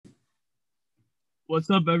What's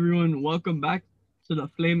up, everyone? Welcome back to the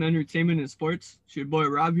Flame Entertainment and Sports. It's your boy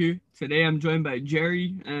Rob here. Today I'm joined by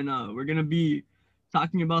Jerry, and we're gonna be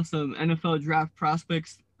talking about some NFL draft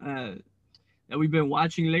prospects that we've been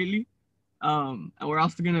watching lately. And we're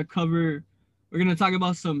also we're gonna talk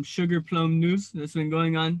about some sugar plum news that's been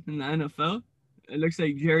going on in the NFL. It looks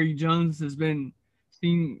like Jerry Jones has been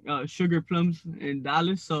seeing sugar plums in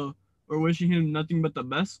Dallas, so we're wishing him nothing but the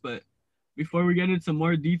best. But before we get into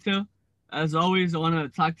more detail, as always, I want to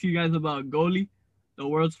talk to you guys about Goli, the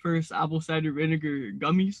world's first apple cider vinegar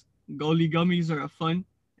gummies. Goli gummies are a fun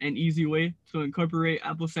and easy way to incorporate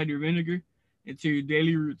apple cider vinegar into your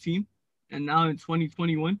daily routine. And now in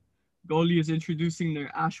 2021, Goli is introducing their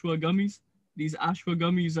Ashwa gummies. These Ashwa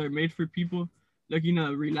gummies are made for people looking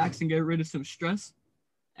to relax and get rid of some stress.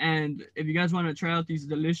 And if you guys want to try out these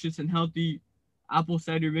delicious and healthy apple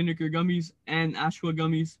cider vinegar gummies and Ashwa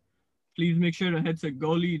gummies, please make sure to head to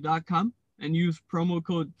goli.com and use promo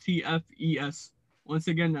code TFES. Once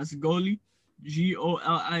again, that's Goli,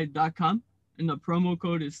 GOLI.com, and the promo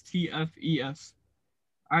code is TFES.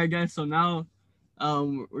 All right, guys, so now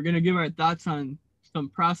we're going to give our thoughts on some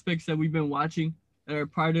prospects that we've been watching that are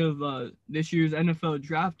part of this year's NFL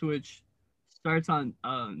draft, which starts on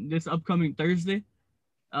this upcoming Thursday.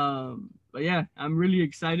 But yeah, I'm really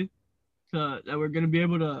excited that we're going to be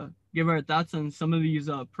able to give our thoughts on some of these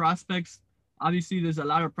prospects. Obviously, there's a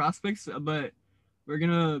lot of prospects, but we're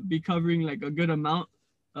going to be covering like a good amount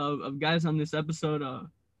of guys on this episode. But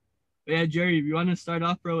yeah, Jerry, if you want to start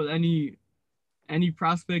off, bro, with any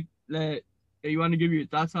prospect that you want to give your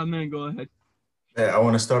thoughts on, man, go ahead. Yeah, I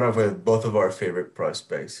want to start off with both of our favorite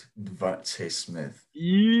prospects, Devontae Smith.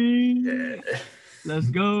 Yeah, Yeah,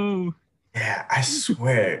 let's go. yeah, I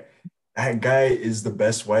swear that guy is the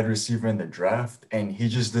best wide receiver in the draft, and he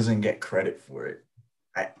just doesn't get credit for it.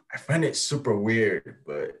 I find it super weird,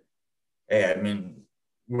 but hey, I mean,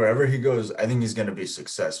 wherever he goes, I think he's gonna be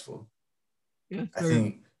successful. Yes, I sir.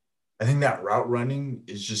 think I think that route running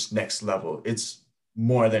is just next level. It's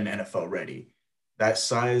more than NFL ready. That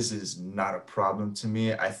size is not a problem to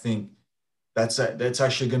me. I think that's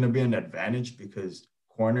actually going to be an advantage because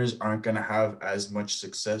corners aren't going to have as much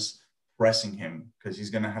success pressing him because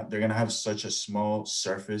they're going to have such a small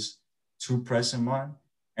surface to press him on,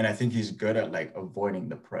 and I think he's good at like avoiding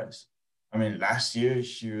the press. I mean, last year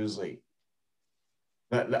she was like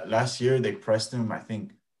last year they pressed him, I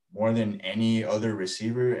think, more than any other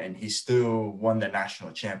receiver, and he still won the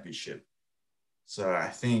national championship. So I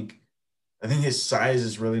think his size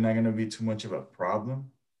is really not going to be too much of a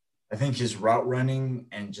problem. I think his route running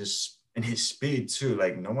and his speed too.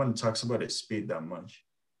 Like no one talks about his speed that much.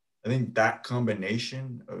 I think that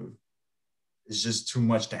combination of is just too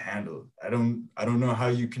much to handle. I don't know how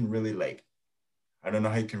you can really like I don't know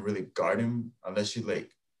how you can really guard him unless you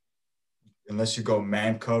go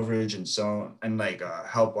man coverage and so and like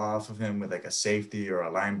help off of him with like a safety or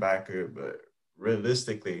a linebacker. But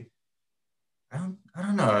realistically, I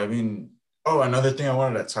don't know. I mean, oh, another thing I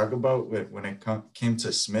wanted to talk about when it came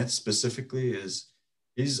to Smith specifically is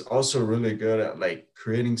he's also really good at like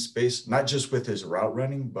creating space, not just with his route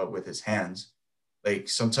running, but with his hands. Like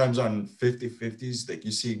sometimes on 50-50s, like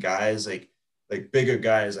you see guys like bigger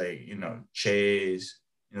guys like Chase,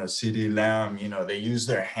 CD Lamb, they use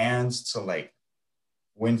their hands to like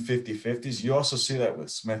win 50-50s. You also see that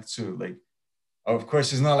with Smith too. Like of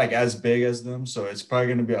course, he's not like as big as them, so it's probably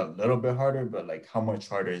going to be a little bit harder. But like, how much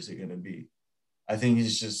harder is it going to be? I think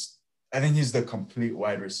I think he's the complete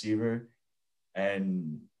wide receiver,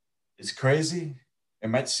 and it's crazy. It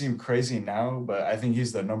might seem crazy now, but I think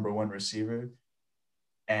he's the number one receiver,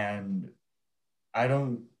 and I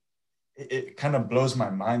don't. It kind of blows my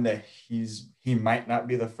mind that he might not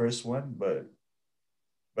be the first one, but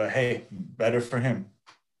hey, better for him.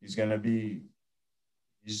 He's gonna be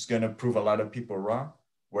he's gonna prove a lot of people wrong.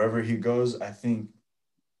 Wherever he goes, I think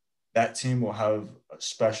that team will have a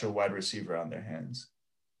special wide receiver on their hands.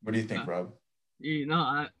 What do you think, Uh, Rob?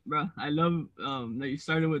 I love that you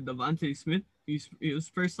started with Devontae Smith. He was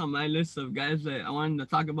first on my list of guys that I wanted to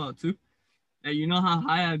talk about too. And you know how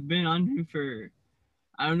high I've been on him for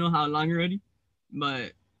I don't know how long already,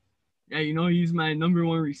 but yeah, he's my number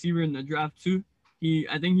one receiver in the draft too.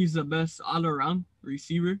 I think he's the best all around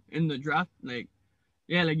receiver in the draft. Like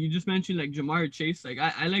yeah, like you just mentioned like Jamar Chase. Like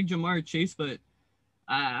I like Jamar Chase, but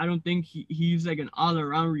I don't think he's like an all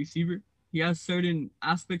around receiver. He has certain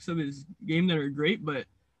aspects of his game that are great, but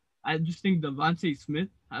I just think Devontae Smith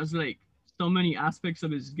has like so many aspects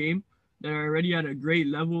of his game that are already at a great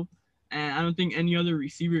level, and I don't think any other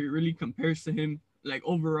receiver really compares to him like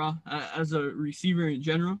overall as a receiver in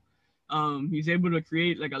general. He's able to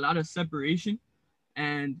create like a lot of separation,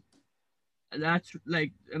 and that's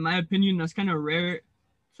like, in my opinion, that's kind of rare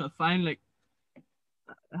to find. Like,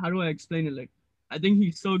 how do I explain it? Like, I think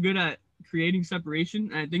he's so good at creating separation,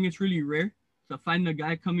 and I think it's really rare to find a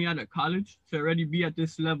guy coming out of college to already be at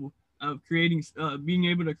this level of creating, being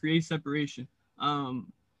able to create separation.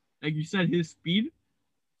 Um, like you said, his speed,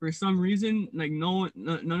 for some reason, like none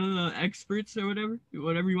of the experts or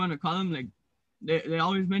whatever you want to call them, like they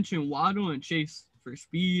always mention Waddle and Chase for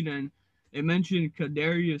speed, and they mentioned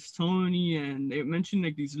Kadarius Toney, and they mentioned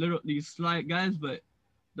like these slight guys, but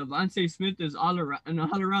Devontae Smith is an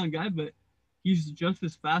all around guy, but he's just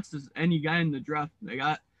as fast as any guy in the draft. Like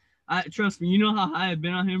I trust me, you know how high I've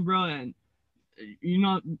been on him, bro, and you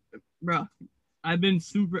know, bro, I've been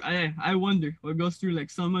super. I wonder what goes through like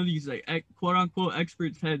some of these like quote unquote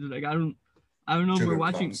experts' heads. Like I don't know if we're Sugar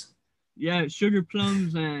watching, plums. yeah, sugar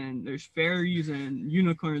plums and there's fairies and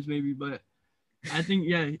unicorns maybe, but I think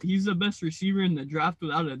yeah, he's the best receiver in the draft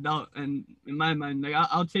without a doubt. And in my mind, like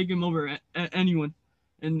I'll take him over anyone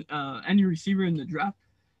and any receiver in the draft.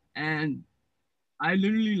 And I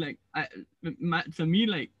literally like to me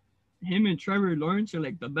like him and Trevor Lawrence are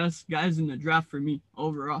like the best guys in the draft for me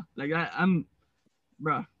overall. Like I'm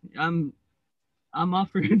bro, I'm I'm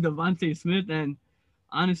offering Devontae Smith, and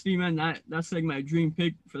honestly, man, that's like my dream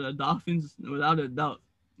pick for the Dolphins without a doubt.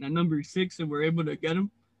 At number 6, if we're able to get him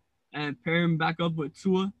and pair him back up with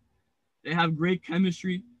Tua, they have great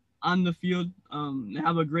chemistry on the field. They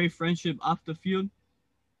have a great friendship off the field,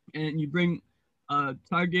 and you bring a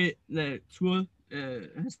target that Tua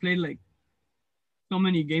has played like so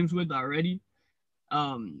many games with already.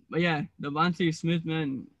 But yeah, Devontae Smith,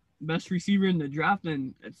 man, best receiver in the draft,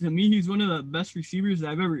 and to me, he's one of the best receivers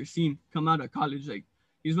I've ever seen come out of college. Like,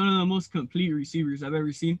 he's one of the most complete receivers I've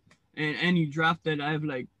ever seen in any draft that I've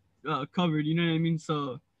like covered. You know what I mean?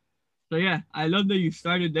 So yeah, I love that you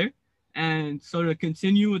started there, and so to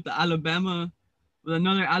continue with with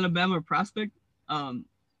another Alabama prospect, um,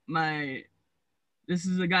 my this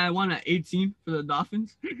is a guy I want at 18 for the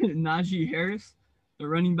Dolphins, Najee Harris, the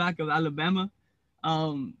running back of Alabama.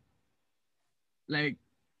 Um, like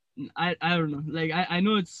I don't know. Like I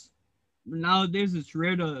know it's nowadays it's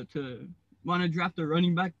rare to want to draft a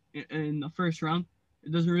running back in the first round.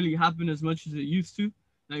 It doesn't really happen as much as it used to,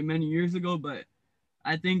 like many years ago. But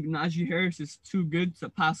I think Najee Harris is too good to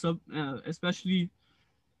pass up, especially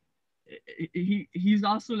he's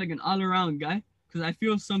also like an all around guy. Because I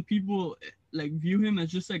feel some people like view him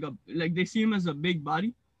as just like they see him as a big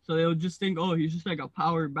body, so they'll just think, oh, he's just like a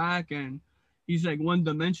power back and he's like one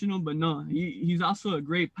dimensional. But no, he's also a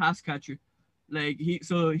great pass catcher. Like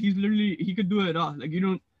he's literally he could do it all. Like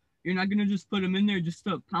you're not gonna just put him in there just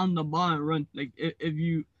to pound the ball and run. Like if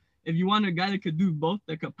you want a guy that could do both,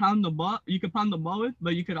 that could pound the ball, you could pound the ball with,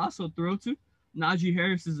 but you could also throw to. Najee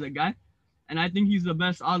Harris is a guy, and I think he's the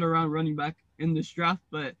best all around running back in this draft.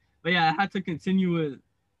 But yeah, I had to continue with.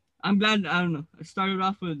 I'm glad. I don't know. I started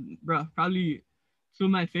off with probably two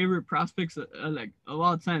of my favorite prospects like of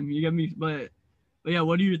all time. You get me? But yeah,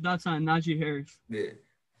 what are your thoughts on Najee Harris? Yeah,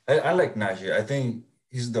 I like Najee. I think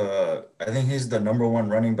he's the number one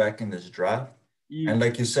running back in this draft. Yeah, And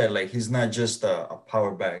like you said, like he's not just a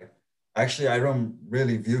power back. Actually, I don't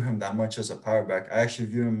really view him that much as a power back. I actually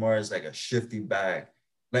view him more as like a shifty back.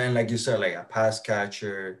 And like you said, like a pass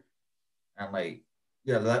catcher and like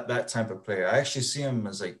yeah, that type of player. I actually see him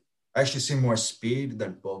as like I actually see more speed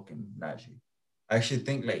than bulk in Najee. I actually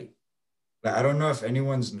think like I don't know if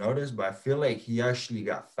anyone's noticed, but I feel like he actually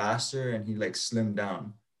got faster and he like slimmed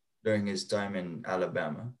down during his time in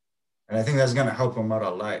Alabama. And I think that's gonna help him out a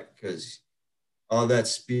lot because all that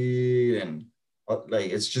speed and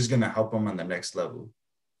like it's just gonna help him on the next level.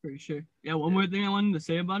 for sure. Yeah, one Yeah. more thing I wanted to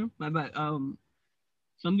say about him. My bad.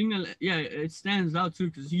 Something that yeah, it stands out too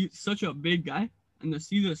because he's such a big guy, and to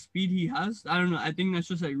see the speed he has, I don't know. I think that's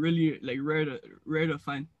just like really like rare to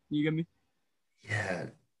find. You get me? Yeah.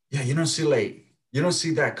 Yeah, you don't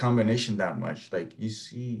see that combination that much. Like you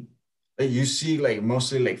see like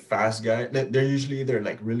mostly like fast guys. They're usually either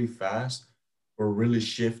like really fast or really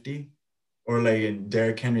shifty, or like in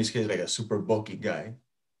Derrick Henry's case, like a super bulky guy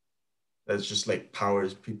that's just like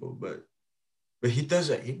powers people. But he does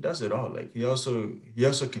it. He does it all. Like he also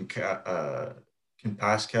can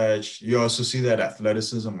pass catch. You also see that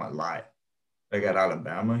athleticism a lot. Like at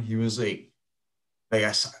Alabama, he was like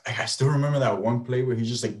I still remember that one play where he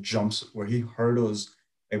just like jumps where he hurdles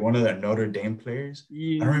like one of the Notre Dame players. I don't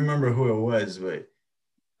Yeah, remember who it was, but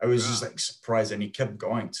I was just bro. like surprised, and he kept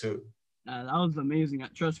going too. That was amazing.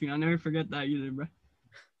 Trust me, I'll never forget that either, bro.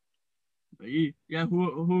 But yeah.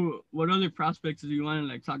 What other prospects do you want to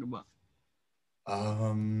like talk about?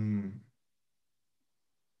 Um,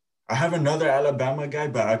 I have another Alabama guy,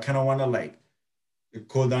 but I kind of want to like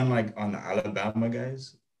cool down like on the Alabama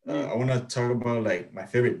guys. Yeah. I want to talk about like my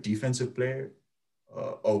favorite defensive player,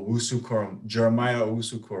 Jeremiah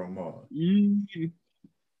Owusu-Koramoah. Yeah.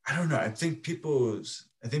 I don't know. I think people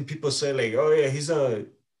say like, oh yeah, he's a.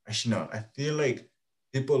 Actually, no. I feel like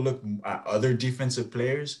people look at other defensive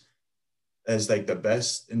players as like the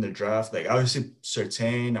best in the draft. Like obviously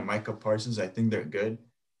Surtain and Micah Parsons, I think they're good,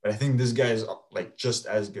 but I think this guy is like just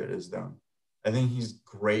as good as them. I think he's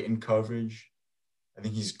great in coverage. I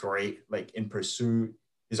think he's great like in pursuit.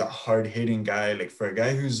 He's a hard hitting guy. Like for a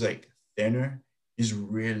guy who's like thinner, he's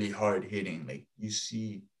really hard hitting. Like you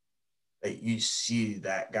see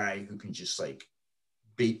that guy who can just like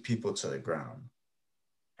beat people to the ground,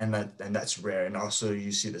 and that's rare. And also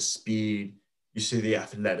you see the speed, you see the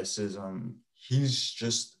athleticism. He's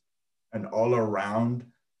just an all around.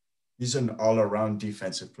 He's an all around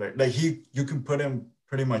defensive player. Like you can put him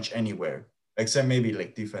pretty much anywhere except maybe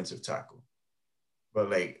like defensive tackle. But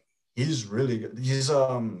like he's really good. He's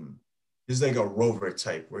like a rover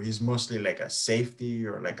type where he's mostly like a safety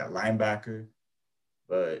or like a linebacker.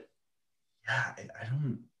 But yeah,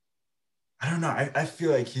 I don't know. I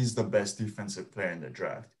feel like he's the best defensive player in the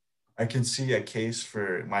draft. I can see a case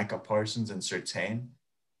for Micah Parsons and Surtain,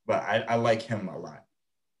 but I like him a lot.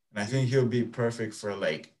 And I think he'll be perfect for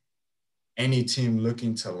like any team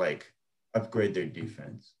looking to like upgrade their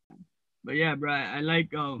defense. But yeah, bro, I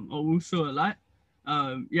like Owusu a lot.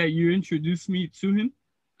 Yeah, you introduced me to him,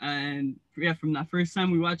 and yeah, from that first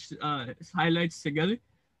time we watched his highlights together,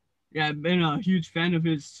 yeah, I've been a huge fan of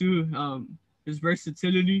his too. His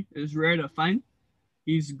versatility is rare to find.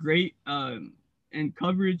 He's great in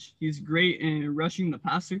coverage. He's great in rushing the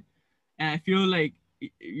passer, and I feel like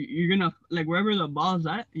you're gonna like wherever the ball's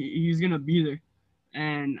at, he's gonna be there.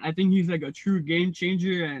 And I think he's like a true game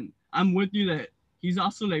changer. And I'm with you that he's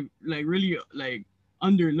also like really like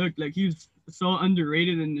underlooked. Like he's so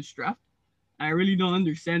underrated in this draft. I really don't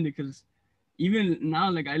understand it because even now,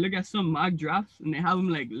 like I look at some mock drafts and they have him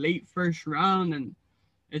like late first round, and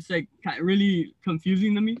it's like really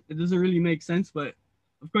confusing to me. It doesn't really make sense, but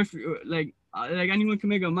of course, like anyone can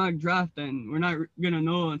make a mock draft, and we're not gonna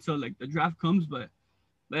know until like the draft comes. But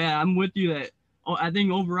yeah, I'm with you that. Oh, I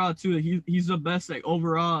think overall too, he's the best like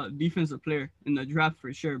overall defensive player in the draft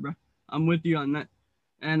for sure, bro. I'm with you on that,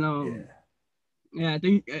 and Yeah. yeah, I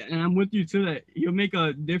think, and I'm with you too that he'll make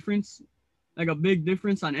a difference, like a big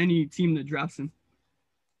difference on any team that drafts him.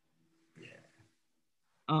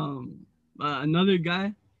 Yeah. Another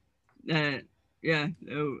guy that yeah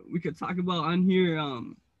we could talk about on here.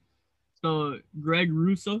 So Greg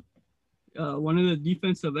Russo, one of the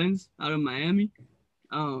defensive ends out of Miami.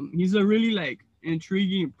 He's a really like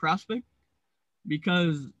intriguing prospect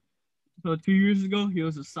because so 2 years ago he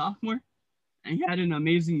was a sophomore and he had an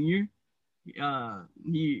amazing year.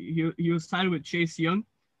 He was tied with Chase Young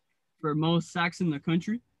for most sacks in the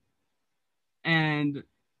country, and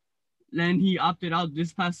then he opted out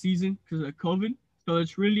this past season because of COVID. So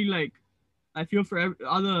it's really like I feel for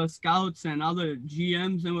all the scouts and all the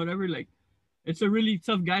GMs and whatever. Like it's a really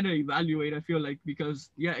tough guy to evaluate. I feel like because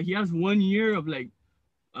yeah, he has 1 year of like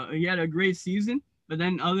he had a great season, but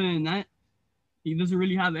then other than that, he doesn't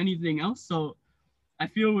really have anything else. So I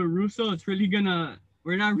feel with Russo,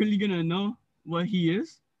 we're not really gonna know what he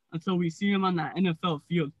is until we see him on that NFL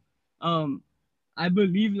field. Um, I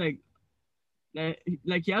believe like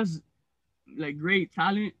he has like great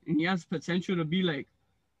talent and he has potential to be like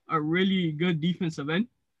a really good defensive end,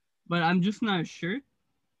 but I'm just not sure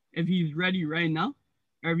if he's ready right now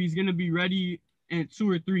or if he's gonna be ready in 2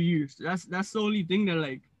 or 3 years. That's the only thing that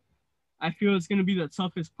like I feel it's gonna be the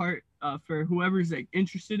toughest part for whoever's like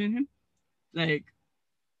interested in him. Like,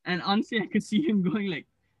 and honestly, I could see him going like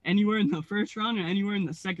anywhere in the first round or anywhere in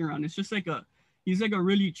the second round. It's just like he's like a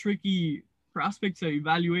really tricky prospect to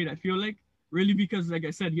evaluate. I feel like really because like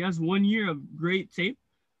I said, he has 1 year of great tape,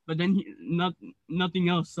 but then nothing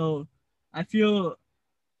else. So I feel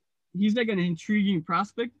he's like an intriguing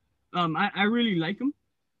prospect. I really like him,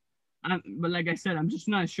 but like I said, I'm just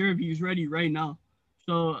not sure if he's ready right now.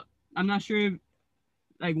 So I'm not sure if,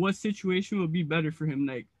 like what situation would be better for him,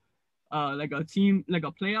 like a team, like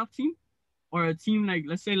a playoff team, or a team like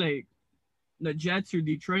let's say like the Jets or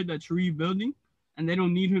Detroit that's rebuilding, and they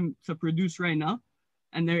don't need him to produce right now,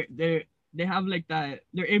 and they have like that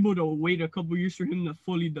they're able to wait a couple years for him to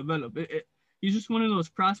fully develop. He's just one of those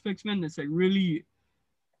prospects, man. That's like really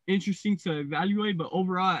interesting to evaluate, but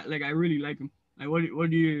overall, like I really like him. Like, what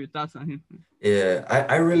are your thoughts on him? Yeah,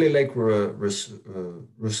 I really like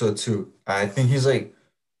Russo too. I think he's like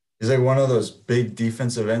one of those big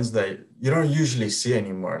defensive ends that you don't usually see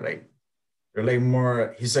anymore. Like they're like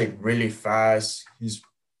more. He's like really fast. He's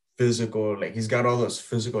physical, like he's got all those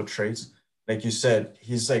physical traits. Like you said,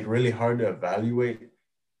 he's like really hard to evaluate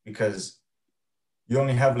because you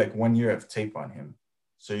only have like 1 year of tape on him.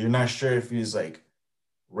 So you're not sure if he's like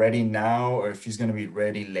ready now or if he's gonna be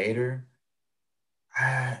ready later.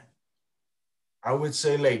 I, I would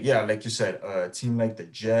say like yeah, like you said, a team like the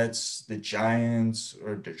Jets, the Giants,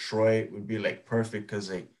 or Detroit would be like perfect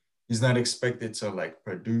because like he's not expected to like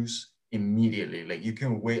produce immediately. Like you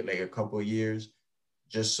can wait like a couple of years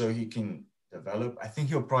just so he can develop. I think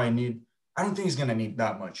he'll probably need. I don't think he's gonna need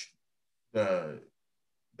uh,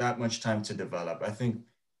 that much time to develop. I think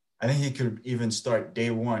he could even start day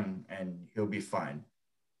one and he'll be fine.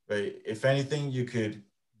 But if anything, you could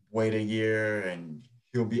wait a year and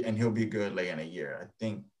he'll be good like in a year.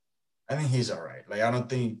 I think he's all right. Like I don't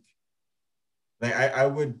think like I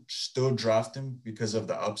would still draft him because of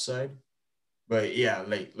the upside. But yeah,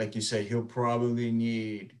 like you say, he'll probably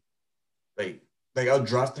need like I'll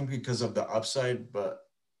draft him because of the upside, but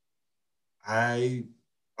I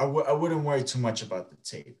I wouldn't worry too much about the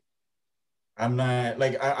tape. I'm not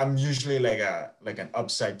like I'm usually like an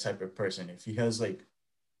upside type of person. If he has like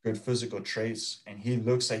good physical traits and he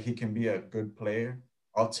looks like he can be a good player,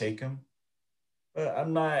 I'll take him. But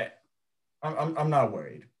I'm not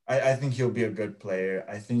worried. I think he'll be a good player.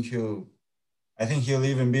 I think he'll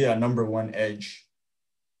even be a number one edge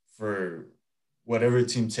for whatever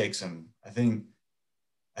team takes him. I think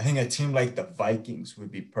a team like the Vikings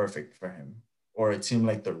would be perfect for him, or a team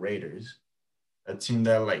like the Raiders, a team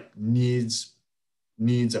that like needs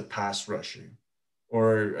a pass rusher,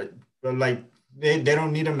 or but like they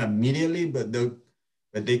don't need him immediately, but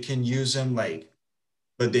they can use him like,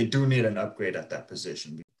 but they do need an upgrade at that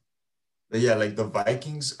position. But yeah, like the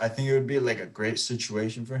Vikings, I think it would be like a great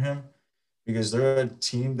situation for him because they're a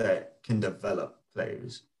team that can develop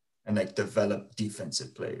players and like develop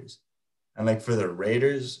defensive players. And like for the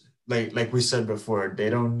Raiders, like we said before, they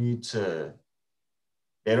don't need to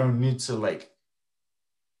like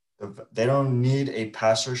they don't need a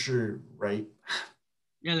pass rusher, right?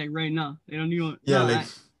 Yeah, like right now, they don't need one. No, Yeah, like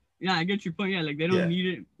yeah, I get your point. Yeah, like they don't yeah, need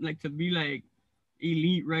it like to be like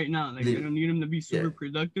elite right now. Like they they, don't need them to be yeah, super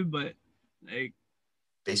productive, but like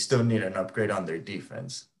they still need an upgrade on their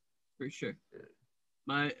defense. for sure.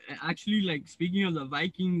 But actually, like speaking of the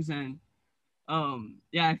Vikings and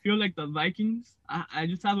yeah, I feel like the Vikings. I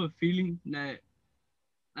just have a feeling that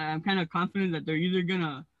I'm kind of confident that they're either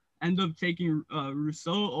gonna end up taking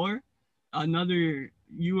Rousseau or another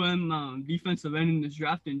defensive end in this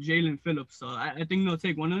draft and Jalen Phillips. So I think they'll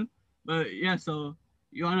take one of them. But yeah, so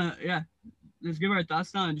you wanna let's give our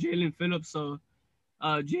thoughts now on Jalen Phillips. So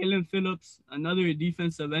Jalen Phillips, another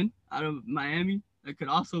defensive end out of Miami, that could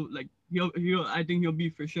also like he'll I think he'll be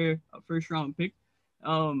for sure a first round pick.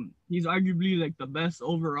 He's arguably like the best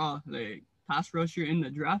overall like pass rusher in the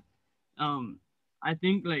draft. Um, I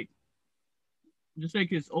think like just like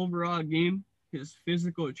his overall game, his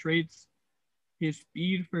physical traits, his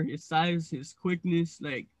speed for his size, his quickness,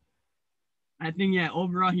 like I think yeah,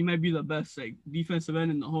 overall he might be the best like defensive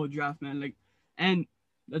end in the whole draft, man. Like, and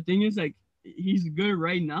the thing is like he's good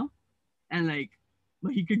right now, and like,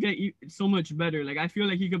 but he could get so much better. Like I feel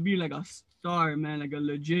like he could be like a star, man, like a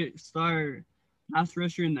legit star pass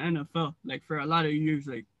rusher in the NFL, like for a lot of years.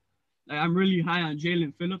 Like I'm really high on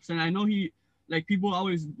Jalen Phillips, and I know he like people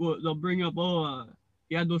always they'll bring up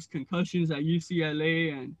he had those concussions at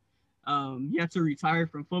UCLA, and he had to retire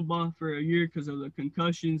from football for a year because of the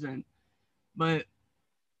concussions, and but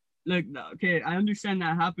like okay, I understand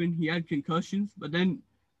that happened. He had concussions, but then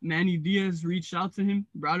Manny Diaz reached out to him,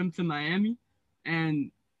 brought him to Miami,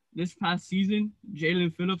 and this past season,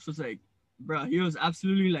 Jalen Phillips was like, bro, he was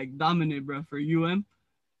absolutely like dominant, bro, for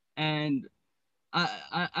and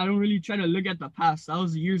I don't really try to look at the past. That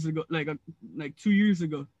was years ago, like 2 years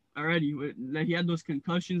ago already. Like he had those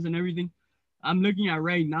concussions and everything. I'm looking at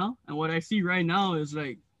right now, and what I see right now is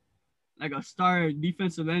like a star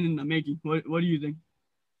defensive end in the making. What do you think?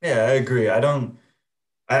 Yeah, I agree. I don't.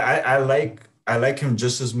 I like him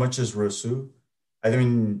just as much as Rosu. I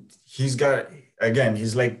mean, he's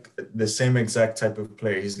like the same exact type of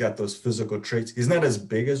player. He's got those physical traits. He's not as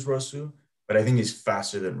big as Rosu, but I think he's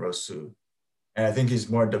faster than Rosu, and I think he's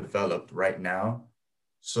more developed right now.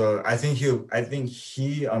 So I think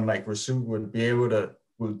he, unlike Rosu,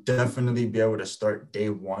 will definitely be able to start day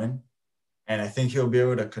one, and I think he'll be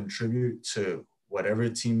able to contribute to whatever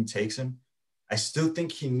team takes him. I still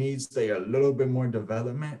think he needs like a little bit more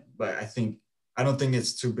development, but I don't think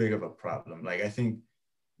it's too big of a problem. Like I think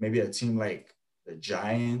maybe a team like the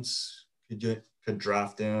Giants could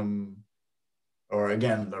draft him, or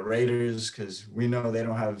again the Raiders because we know they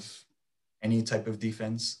don't have any type of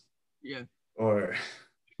defense. Yeah, Or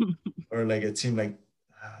or like a team like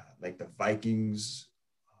the Vikings.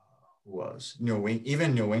 Who else?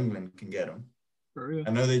 Even New England can get him. For real.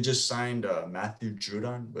 I know they just signed Matthew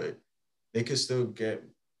Judon, but they could still get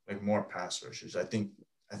like more pass rushers. I think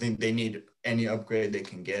they need any upgrade they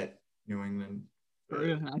can get. New England. For But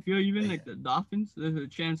real. I feel even yeah. like the Dolphins, there's a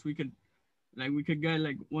chance we could get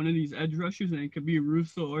like one of these edge rushers, and it could be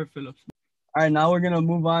Russo or Phillips. All right, now we're gonna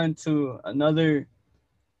move on to another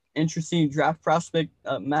interesting draft prospect,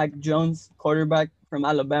 Mac Jones, quarterback from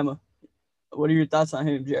Alabama. What are your thoughts on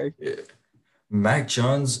him, Jerry? Yeah. Mac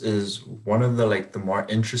Jones is one of the more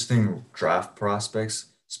interesting draft prospects,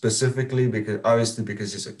 specifically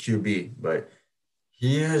because he's a QB, but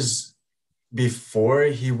he has before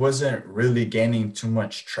he wasn't really gaining too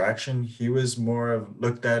much traction. He was more of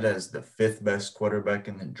looked at as the fifth best quarterback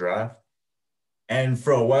in the draft. And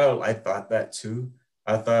for a while, I thought that too.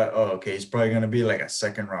 I thought, oh, okay, he's probably going to be like a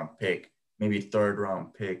second round pick, maybe third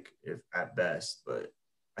round pick if at best. But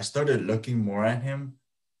I started looking more at him,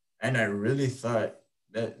 and I really thought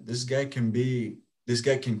that this guy can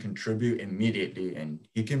contribute immediately, and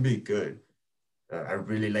he can be good. I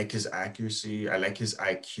really like his accuracy. I like his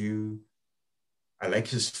IQ. I like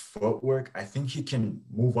his footwork. I think he can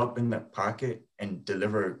move up in the pocket and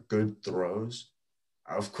deliver good throws.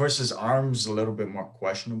 Of course, his arm's a little bit more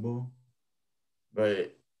questionable,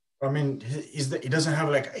 but I mean, he doesn't have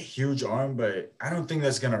like a huge arm, but I don't think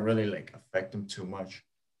that's gonna really like affect him too much.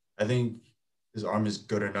 I think his arm is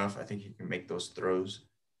good enough. I think he can make those throws,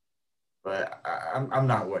 but I'm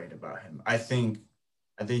not worried about him. I think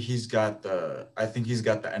he's got the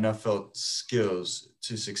NFL skills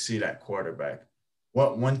to succeed at quarterback.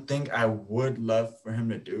 What one thing I would love for him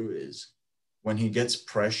to do is when he gets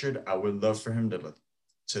pressured, I would love for him to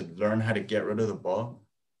learn how to get rid of the ball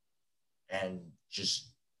and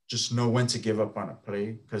just know when to give up on a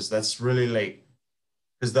play because that's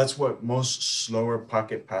what most slower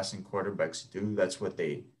pocket passing quarterbacks do. That's what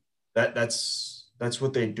they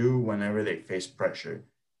do whenever they face pressure,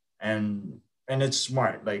 and and it's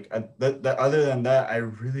smart. Like other than that, I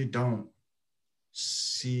really don't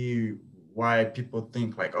see why people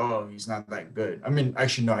think like, oh, he's not that good. I mean,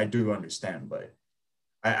 actually, no, I do understand, but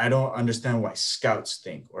I don't understand why scouts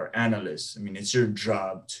think or analysts. I mean, it's your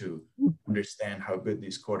job to understand how good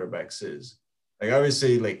these quarterbacks is. Like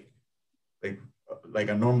obviously, like like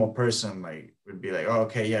a normal person like would be like, oh,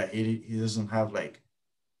 okay, yeah, he doesn't have like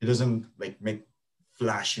he doesn't like make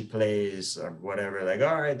flashy plays or whatever. Like,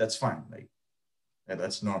 all right, that's fine. Like, yeah,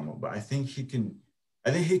 that's normal. But I think he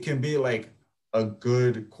can be like a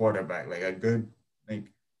good quarterback, like a good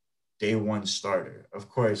like day one starter. Of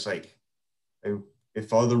course,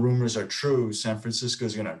 if all the rumors are true, San Francisco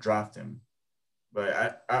is gonna draft him.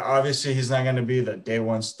 But obviously he's not gonna be the day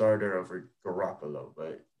one starter over Garoppolo.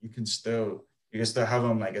 But you can still have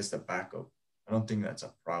him like as the backup. I don't think that's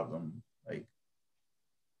a problem.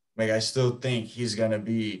 Like I still think he's gonna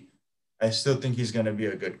be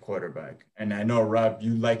a good quarterback. And I know Rob,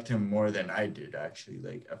 you liked him more than I did actually.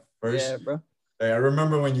 Like at Yeah, first, bro. like, I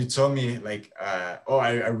remember when you told me like, oh,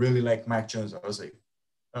 I really like Mac Jones. I was like,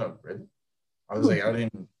 oh, really? I was like,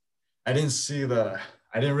 I didn't see the,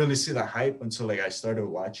 I didn't really see the hype until like I started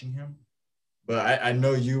watching him. But I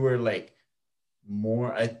know you were like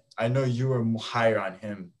I know you were higher on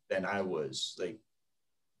him than I was like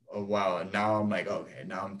a while. And now I'm like, okay,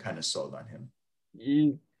 now I'm kind of sold on him.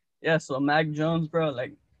 Yeah, yeah, so Mac Jones, bro,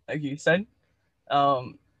 like you said,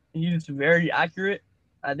 um, he's very accurate.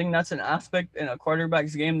 I think that's an aspect in a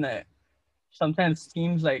quarterback's game that sometimes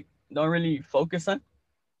teams like don't really focus on.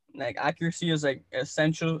 Like accuracy is like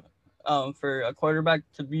essential for a quarterback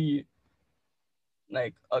to be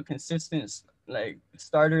like a consistent like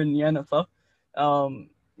starter in the NFL.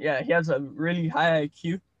 Yeah, he has a really high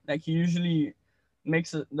IQ. Like he usually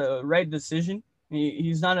makes the right decision.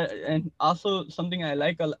 He's not and also something I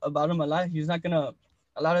like about him a lot. He's not gonna.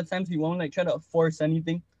 A lot of times he won't like try to force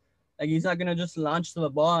anything. Like he's not gonna just launch to the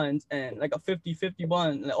ball and like a 50-50 ball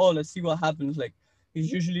and like, oh, let's see what happens. Like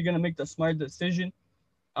he's usually gonna make the smart decision.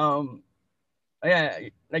 Um, yeah,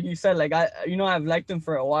 like you said, like I've liked him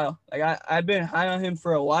for a while. Like I've been high on him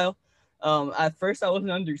for a while. At first I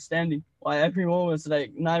wasn't understanding why everyone was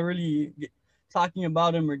like not really talking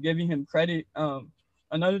about him or giving him credit.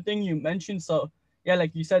 Another thing you mentioned, so yeah,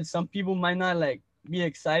 like you said, some people might not like be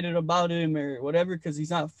excited about him or whatever because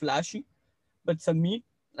he's not flashy. But to me,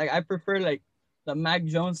 like I prefer like the Mac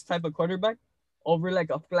Jones type of quarterback over like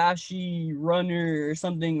a flashy runner or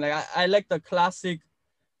something. Like I like the classic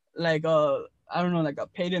like I don't know, like a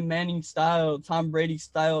Peyton Manning style, Tom Brady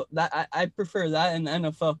style. That I prefer that in the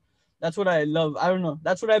NFL. That's what I love. I don't know.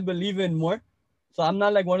 That's what I believe in more. So I'm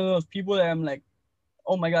not like one of those people that I'm like,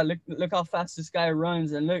 oh my God, look how fast this guy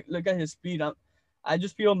runs, and look at his speed. I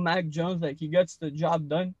just feel Mac Jones, like, he gets the job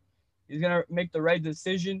done. He's gonna make the right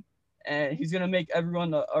decision, and he's gonna make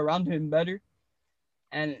everyone around him better.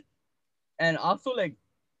 And also, like,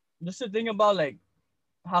 just to think about, like,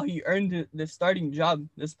 how he earned the starting job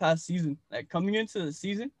this past season. Like, coming into the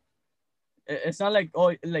season, it's not like,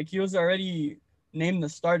 oh, like, he was already named the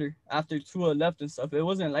starter after Tua left and stuff. It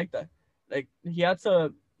wasn't like that. Like, he had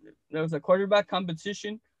to. There was a quarterback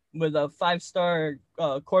competition with a 5-star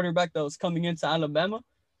quarterback that was coming into Alabama.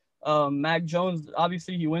 Mac Jones,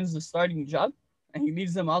 obviously, he wins the starting job, and he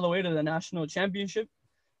leads them all the way to the national championship.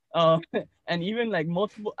 Uh, and even, like,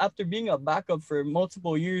 multiple, after being a backup for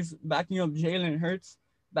multiple years, backing up Jalen Hurts,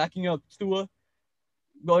 backing up Tua,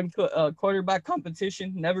 going to a quarterback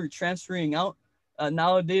competition, never transferring out.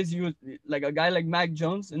 Nowadays, you would, like, a guy like Mac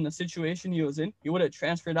Jones, in the situation he was in, he would have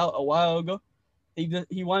transferred out a while ago.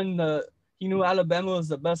 He won the he knew Alabama was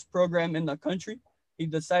the best program in the country. He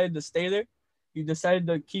decided to stay there. He decided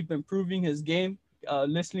to keep improving his game,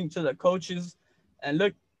 listening to the coaches, and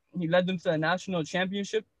look, he led them to a national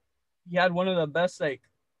championship. He had one of the best, like,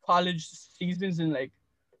 college seasons in, like,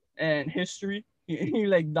 and history. He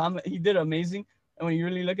like he did amazing. And when you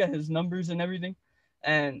really look at his numbers and everything,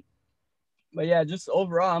 and but yeah, just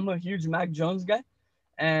overall, I'm a huge Mac Jones guy.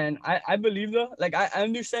 And I believe, though, like, I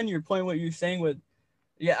understand your point, what you're saying with,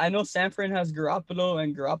 yeah, I know Sanford has Garoppolo,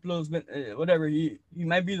 and Garoppolo's been whatever, he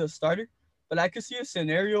might be the starter, but I could see a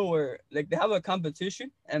scenario where, like, they have a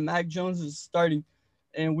competition and Mac Jones is starting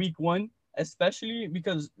in week 1, especially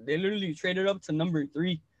because they literally traded up to number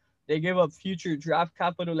 3. They gave up future draft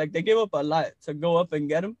capital, like, they gave up a lot to go up and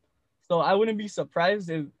get him. So I wouldn't be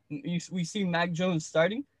surprised if we see Mac Jones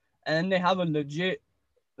starting, and then they have a legit,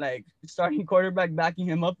 like, starting quarterback backing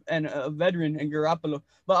him up, and a veteran in Garoppolo.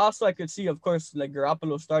 But also, I could see, of course, like,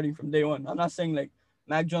 Garoppolo starting from day one. I'm not saying, like,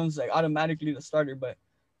 Mac Jones, like, automatically the starter, but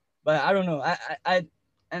I don't know.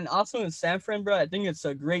 And also in San Fran, bro, I think it's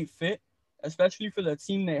a great fit, especially for the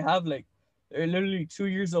team they have. Like, they're literally 2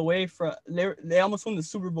 years away from, they almost won the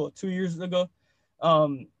Super Bowl 2 years ago.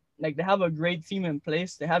 Like, they have a great team in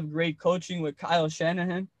place. They have great coaching with Kyle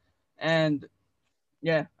Shanahan, and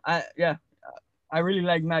yeah, I really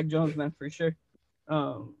like Mac Jones, man, for sure.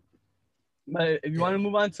 Um, but if you want Yeah. to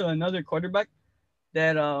move on to another quarterback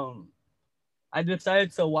that I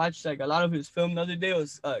decided to watch, like, a lot of his film the other day,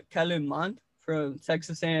 was Kellen Mond from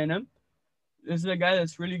Texas A&M. This is a guy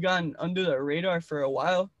that's really gotten under the radar for a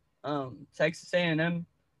while. Texas A&M.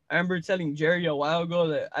 I remember telling Jerry a while ago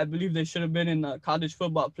that I believe they should have been in the college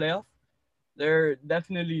football playoff. They're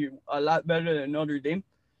definitely a lot better than Notre Dame.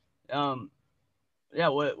 Um, yeah,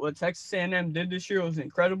 what Texas A&M did this year was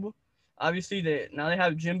incredible. Obviously, they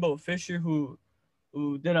have Jimbo Fisher, who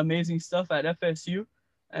did amazing stuff at FSU,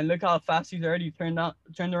 and look how fast he's already turned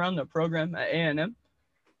around the program at A&M.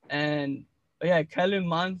 And yeah, Kellen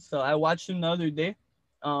Mond. So I watched him the other day.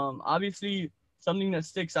 Obviously, something that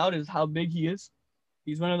sticks out is how big he is.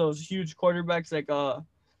 He's one of those huge quarterbacks, like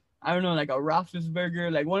I don't know, like a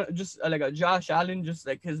Roethlisberger, like one, just like a Josh Allen, just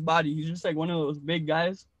like his body. He's just like one of those big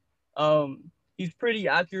guys. He's pretty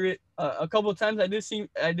accurate. A couple of times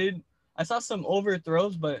I saw some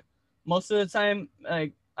overthrows, but most of the time,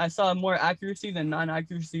 like, I saw more accuracy than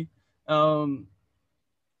non-accuracy. Um,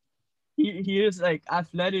 he is, like,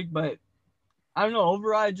 athletic, but I don't know.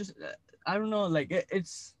 Overall, I don't know. Like,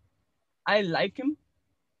 it's I like him,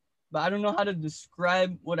 but I don't know how to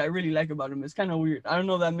describe what I really like about him. It's kind of weird. I don't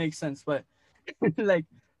know if that makes sense, but like,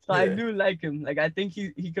 so I Yeah. do like him. Like, I think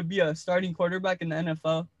he could be a starting quarterback in the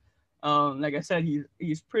NFL. Like I said,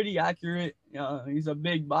 he's pretty accurate. He's a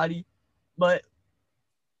big body, but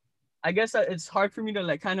I guess it's hard for me to,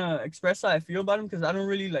 like, kind of express how I feel about him because I don't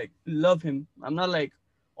really, like, love him. I'm not like,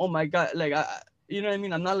 oh my God, like, you know what I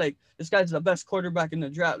mean? I'm not like, this guy's the best quarterback in the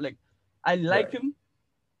draft. Like, I like Right. him,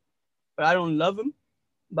 but I don't love him.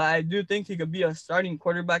 But I do think he could be a starting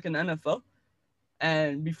quarterback in the NFL.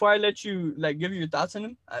 And before I let you, like, give your thoughts on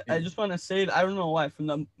him, I Yeah. just want to say, I don't know why. From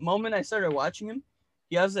the moment I started watching him,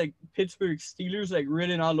 he has, like, Pittsburgh Steelers, like,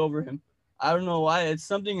 written all over him. I don't know why. It's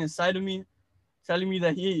something inside of me telling me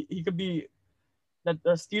that he could be, that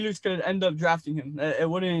the Steelers could end up drafting him. It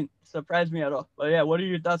wouldn't surprise me at all. But yeah, what are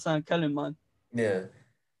your thoughts on Kellen Mond? Yeah.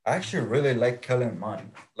 I actually really like Kellen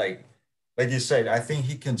Mond. Like you said, I think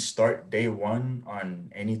he can start day one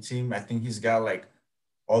on any team. I think he's got like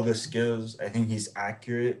all the skills. I think he's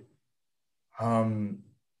accurate. Um,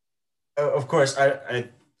 of course,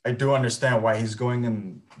 I do understand why he's going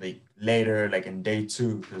in like later, like in day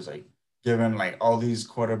two, because like given like all these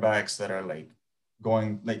quarterbacks that are like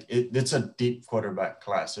going like it's a deep quarterback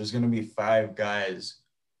class. There's gonna be 5 guys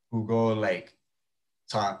who go like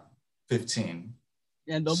top 15.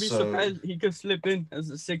 Yeah, don't be So surprised he could slip in as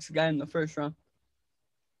the sixth guy in the first round.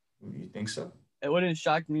 you think so? It wouldn't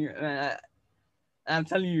shock me. I'm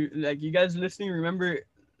telling you, like you guys listening, remember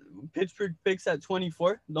Pittsburgh picks at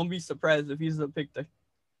 24. Don't be surprised if he's the pick there.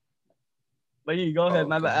 But you go ahead, Oh,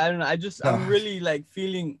 my okay. bad. I don't know. No, I'm really like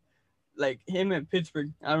feeling like him at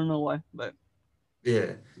Pittsburgh. I don't know why, but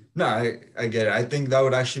yeah. No, I get it. I think that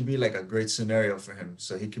would actually be like a great scenario for him.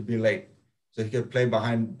 So he could be like, so he could play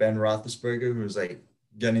behind Ben Roethlisberger, who's like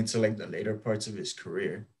getting to like the later parts of his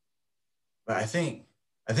career. But I think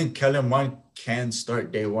Kellen Mond can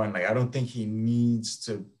start day one. Like I don't think he needs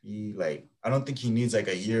to be like I don't think he needs like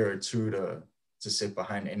a year or two to sit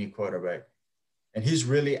behind any quarterback. And he's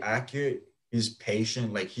really accurate. He's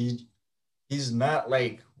patient. Like he's not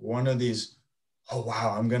like one of these, oh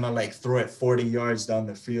wow, I'm gonna like throw it 40 yards down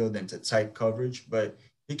the field into tight coverage, but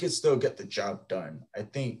he can still get the job done. I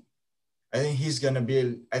think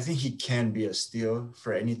he can be a steal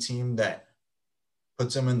for any team that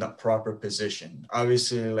puts him in the proper position.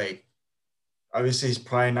 Obviously he's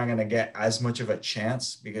probably not gonna get as much of a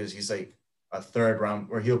chance because he's like a third round,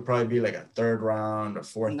 or he'll probably be like a third round or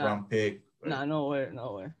fourth nah, round pick. But nah, no way,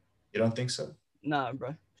 no way. you don't think so? Nah,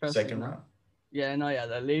 bro. Trust me, Second nah. round. Yeah, no, yeah.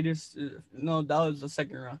 The latest, no, that was the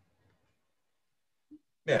second round.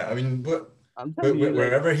 Yeah, I mean, I'm telling you, like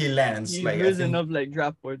wherever he lands, he's like I risen think. up like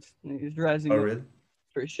draft boards. He's rising Oh up really?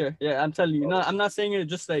 for sure. Yeah, I'm telling you. No, Oh, I'm not saying it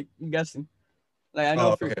just like guessing. Like I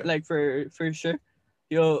know oh for okay. like for sure,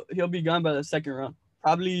 he'll be gone by the second round.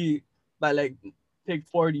 Probably by like pick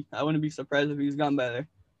 40. I wouldn't be surprised if he's gone by there.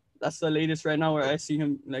 That's the latest right now where I see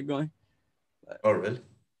him like going. But Oh really?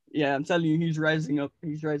 yeah, I'm telling you, he's rising up.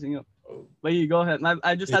 He's rising up. Oh, But you go ahead.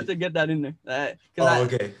 I just had to get that in there because oh I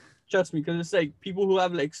okay. trust me because it's like people who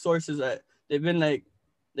have like sources that they've been like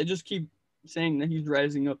they just keep saying that he's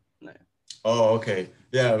rising up. Like, Oh okay.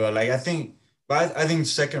 Yeah, but like I think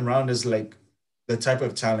second round is like the type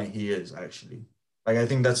of talent he is actually. Like I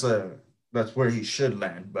think that's where he should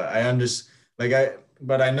land. But I understand.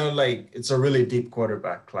 But I know like it's a really deep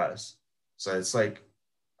quarterback class. So it's like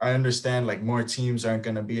I understand like more teams aren't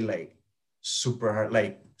gonna be like super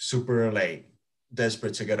like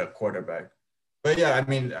desperate to get a quarterback. But yeah, I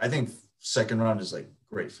mean, I think second round is like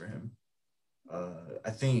great for him. I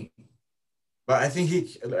think, but I think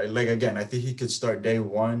he like again, I think he could start day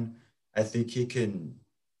one. I think he can.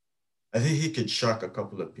 I think he could shock a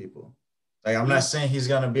couple of people. Like I'm yeah, not saying he's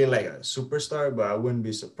gonna be like a superstar, but I wouldn't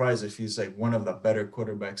be surprised if he's like one of the better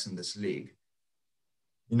quarterbacks in this league.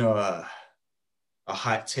 You know, a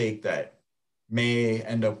hot take that may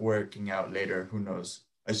end up working out later. Who knows?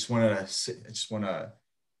 I just want to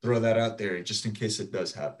throw that out there just in case it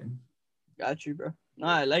does happen. got you, bro.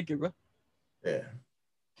 Nah, I like it, bro. Yeah,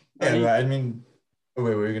 But yeah. But I mean, oh,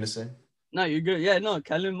 wait, what were you gonna say? no, you're good. Yeah, no,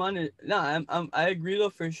 Kellen Mond. No, I agree though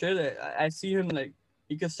for sure that I see him like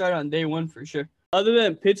he could start on day one for sure. Other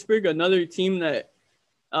than Pittsburgh, another team that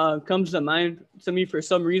comes to mind to me for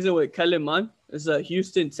some reason with Kellen Mond is the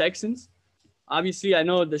Houston Texans. Obviously, I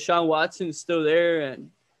know Deshaun Watson's still there and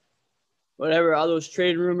whatever, all those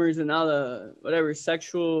trade rumors and all the whatever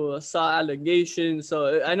sexual assault allegations.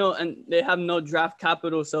 So I know, and they have no draft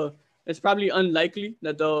capital, so it's probably unlikely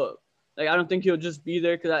that they'll like. I don't think he'll just be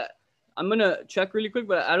there because I'm gonna check really quick,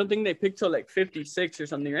 but I don't think they picked till like 56 or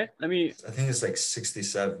something, right? Let me. I think it's like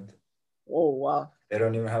 67th. Oh wow. They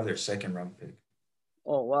don't even have their second round pick.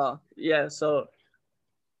 Oh wow. Yeah. So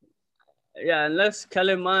yeah, unless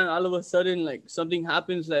Kellen Mond all of a sudden like something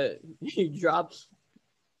happens that he drops,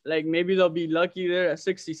 like maybe they'll be lucky there at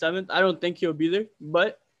 67th. I don't think he'll be there,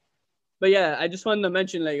 but yeah, I just wanted to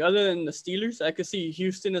mention like other than the Steelers, I could see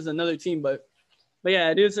Houston as another team, but yeah,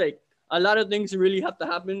 it is like a lot of things really have to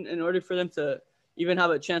happen in order for them to even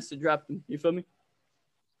have a chance to draft him. You feel me?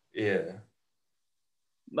 Yeah.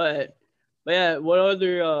 But but yeah, what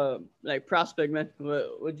other like prospect, man?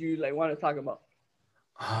 What would you like want to talk about?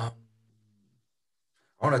 Um,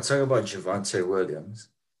 I want to talk about Javante Williams.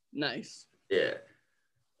 Nice. Yeah.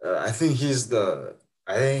 I think he's the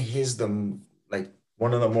like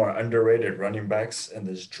one of the more underrated running backs in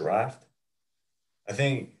this draft. I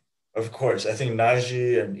think, of course, I think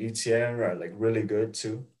Najee and ETN are like really good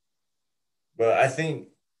too. But I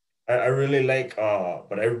really like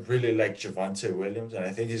Javante Williams, and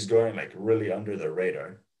I think he's going like really under the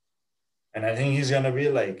radar. And I think he's gonna be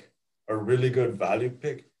like a really good value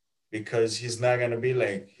pick because he's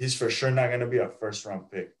for sure not gonna be a first round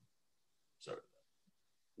pick. So,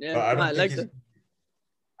 Yeah, but no, I like that.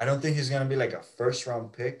 I don't think he's gonna be like a first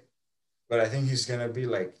round pick, but I think he's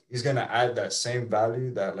gonna add that same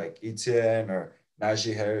value that like Etienne or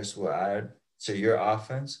Najee Harris will add to your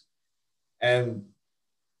offense. And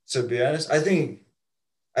to be honest, I think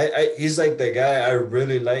he's like the guy I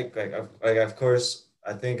really like. Like of course,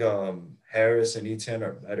 I think Harris and Etan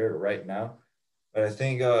are better right now, but I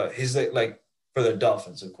think he's like for the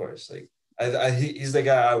Dolphins, of course. Like he's the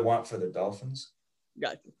guy I want for the Dolphins.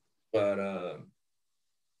 Gotcha.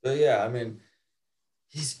 But yeah, I mean,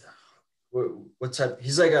 he's what type?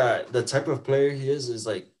 He's like a the type of player he is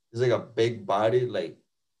like he's like a big body, like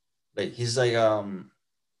he's like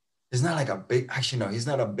he's not like a big actually no, he's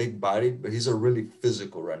not a big body, but he's a really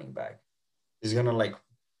physical running back. He's gonna like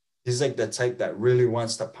he's like the type that really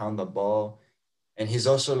wants to pound the ball, and he's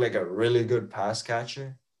also like a really good pass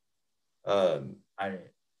catcher. I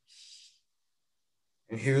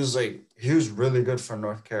and he was really good for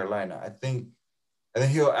North Carolina. I think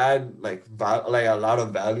he'll add like a lot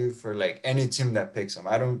of value for like any team that picks him.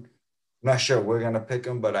 I'm not sure we're gonna pick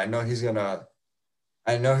him, but I know he's gonna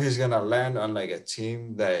land on like a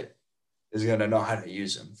team that is gonna know how to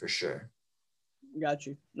use him for sure. Got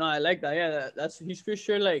you. No, I like that. Yeah, that's he's for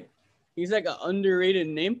sure like he's like an underrated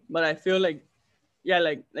name, but I feel like yeah,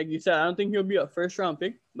 like you said, I don't think he'll be a first round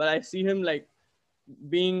pick, but I see him like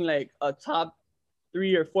being like a top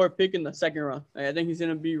 3 or 4 pick in the second round. Like, I think he's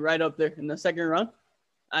gonna be right up there in the second round.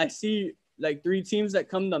 I see like 3 teams that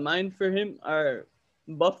come to mind for him are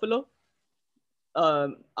Buffalo,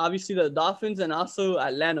 obviously the Dolphins, and also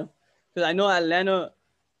Atlanta. Because I know Atlanta,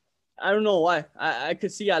 I don't know why. I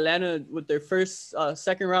could see Atlanta with their first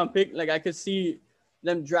second round pick. Like I could see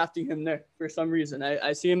them drafting him there for some reason.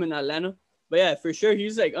 I see him in Atlanta. But yeah, for sure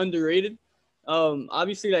he's like underrated.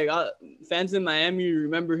 Obviously like fans in Miami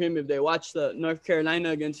remember him if they watched the North Carolina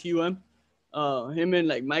against UM. Him and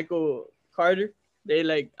like Michael Carter, they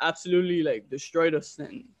like absolutely like destroyed us,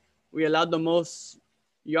 and we allowed the most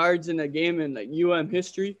yards in a game in like UM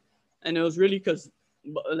history. And it was really because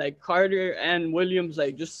like Carter and Williams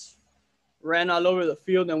like just ran all over the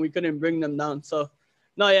field and we couldn't bring them down. So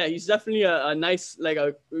no, yeah, he's definitely a nice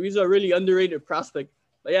he's a really underrated prospect.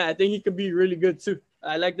 But yeah, I think he could be really good too.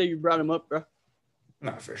 I like that you brought him up, bro.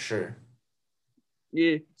 Not for sure.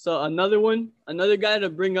 Yeah. So another guy to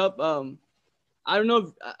bring up. I don't know if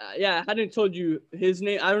yeah, I hadn't told you his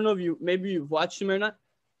name. I don't know if maybe you've watched him or not,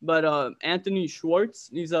 but Anthony Schwartz.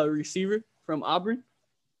 He's a receiver from Auburn.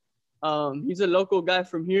 He's a local guy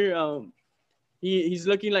from here. He's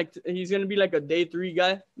looking like he's gonna be like a day 3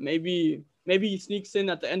 guy. Maybe he sneaks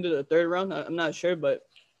in at the end of the 3rd round. I'm not sure, but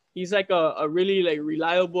he's like a really like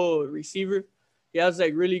reliable receiver. He has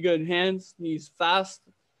like really good hands. He's fast,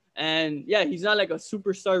 and yeah, he's not like a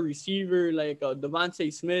superstar receiver like a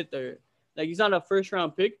Devontae Smith, or like he's not a first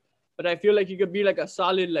round pick. But I feel like he could be like a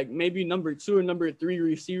solid like maybe number 2 or number 3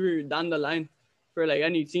 receiver down the line for like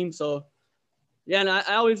any team. So yeah, and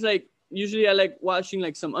I always like usually I like watching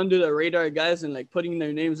like some under the radar guys and like putting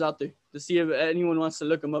their names out there to see if anyone wants to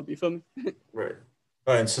look them up. You feel me? Right.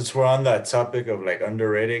 Oh, and since we're on that topic of like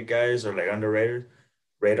underrated guys or like underrated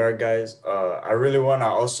radar guys, I really want to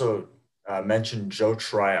also mention Joe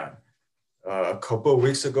Tryon. A couple of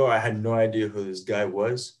weeks ago, I had no idea who this guy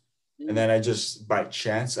was, and then I just by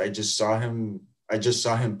chance I just saw him. I just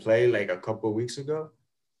saw him play like a couple of weeks ago,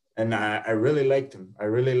 and I really liked him. I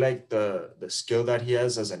really liked the skill that he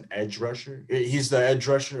has as an edge rusher. He's the edge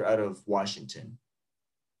rusher out of Washington,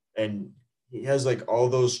 and he has like all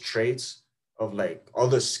those traits of like all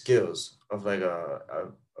the skills of like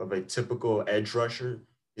of a typical edge rusher.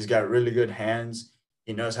 He's got really good hands.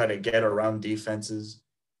 He knows how to get around defenses,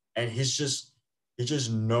 and he just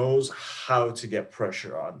knows how to get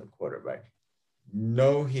pressure on the quarterback.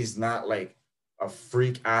 No, he's not like a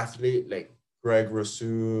freak athlete like Greg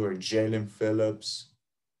Rousseau or Jalen Phillips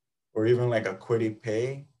or even like a Quiddy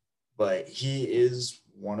Pay, but he is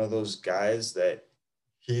one of those guys that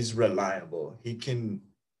he's reliable. He can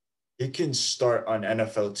start on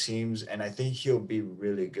NFL teams, and I think he'll be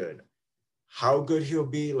really good. How good he'll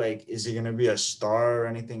be, like, is he gonna be a star or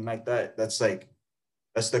anything like that? That's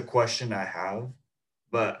the question I have,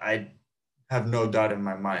 but I have no doubt in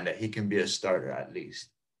my mind that he can be a starter at least.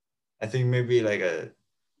 I think maybe I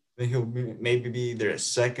think he'll maybe be either a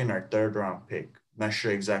second or 3rd round pick. Not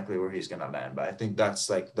sure exactly where he's gonna land, but I think that's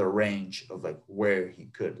like the range of like where he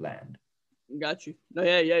could land. Got you. No,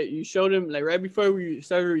 yeah, yeah. You showed him like right before we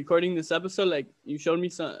started recording this episode. Like you showed me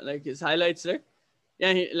some like his highlights there.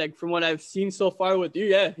 Yeah, like from what I've seen so far with you,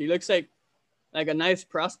 yeah, he looks like a nice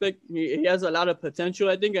prospect. He has a lot of potential,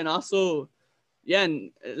 I think, and also, yeah, and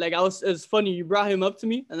like it's funny you brought him up to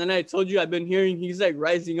me, and then I told you I've been hearing he's like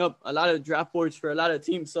rising up a lot of draft boards for a lot of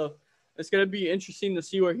teams. So it's gonna be interesting to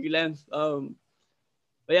see where he lands. But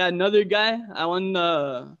yeah, another guy I want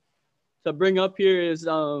to bring up here is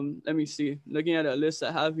let me see, looking at a list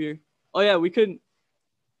I have here. Oh yeah, we could.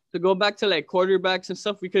 to go back to like quarterbacks and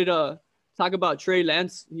stuff, we could talk about Trey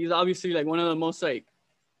Lance. He's obviously like one of the most like,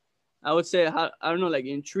 I would say, I don't know, like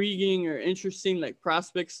intriguing or interesting like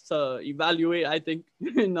prospects to evaluate. I think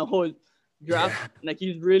in the whole draft, Yeah. like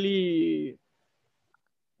he's really,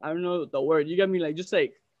 I don't know the word. You got me like just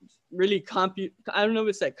like really I don't know if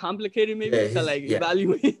it's like complicated maybe Yeah, to he's like yeah.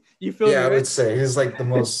 evaluate. You feel Yeah, me, I would right? say he's like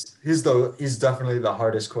he's definitely the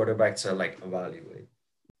hardest quarterback to like evaluate.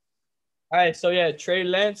 All right, so yeah, Trey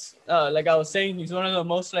Lance, like I was saying, he's one of the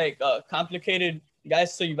most like complicated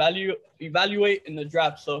guys to evaluate in the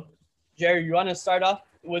draft. So, Jerry, you want to start off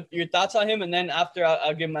with your thoughts on him, and then after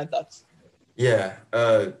I'll give my thoughts. Yeah,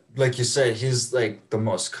 like you said, he's like the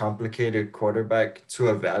most complicated quarterback to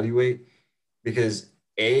evaluate because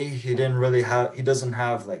he doesn't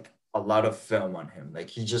have like a lot of film on him. Like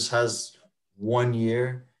he just has 1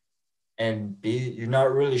 year, and B, you're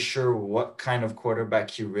not really sure what kind of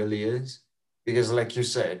quarterback he really is because, like you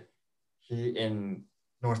said, he in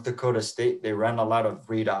North Dakota State they ran a lot of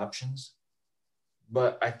read options,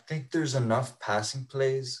 but I think there's enough passing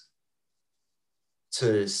plays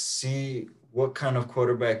to see what kind of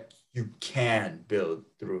quarterback you can build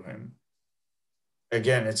through him.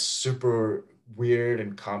 Again, it's super weird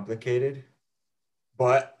and complicated,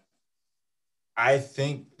 but I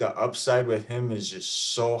think the upside with him is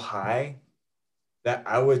just so high that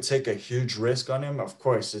I would take a huge risk on him. Of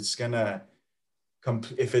course, it's gonna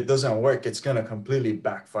if it doesn't work, it's gonna completely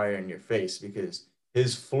backfire in your face because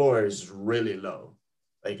his floor is really low.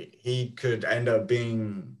 Like he could end up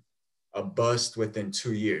being a bust within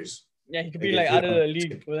 2 years. Yeah, he could Like be like if you out of don't the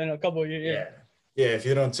league within a couple of years. Yeah. yeah. Yeah, if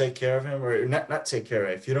you don't take care of him or not take care of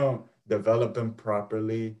him, if you don't develop him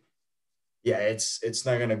properly, yeah, it's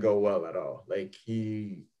not gonna go well at all. Like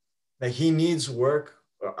he needs work.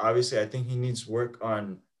 Obviously, I think he needs work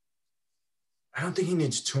on I don't think he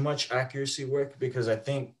needs too much accuracy work because I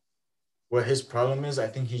think what his problem is, I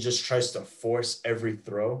think he just tries to force every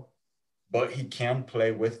throw, but he can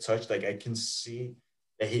play with touch. Like I can see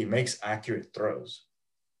that he makes accurate throws,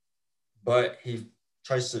 but he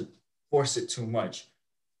tries to force it too much,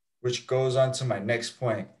 which goes on to my next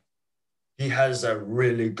point. He has a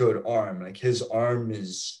really good arm. Like his arm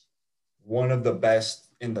is one of the best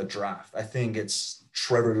in the draft. I think it's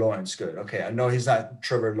Trevor Lawrence good. Okay, I know he's not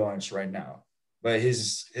Trevor Lawrence right now, but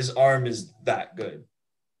his arm is that good.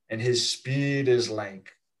 And his speed is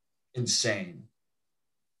like insane.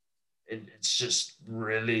 It's just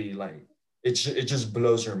really like it just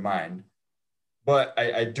blows your mind. But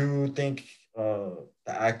I do think the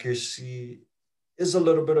accuracy is a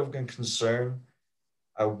little bit of a concern.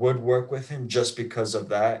 I would work with him just because of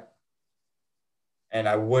that, and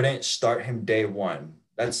I wouldn't start him day one.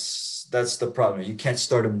 That's the problem. You can't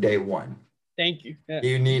start him day one. Thank you. Yeah.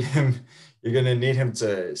 You need him. You're gonna need him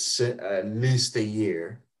to sit at least a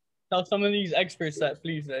year. Tell some of these experts that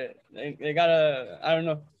please, they gotta, I don't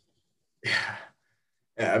know. Yeah.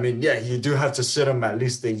 Yeah, I mean, yeah, you do have to sit him at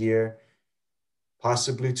least a year,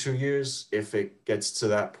 possibly 2 years if it gets to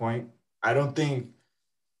that point. I don't think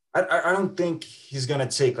I don't think he's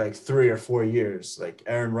gonna take like 3 or 4 years. Like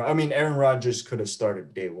I mean, Aaron Rodgers could have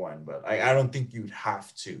started day one, but I don't think you'd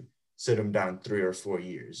have to sit him down 3 or 4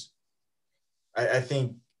 years. I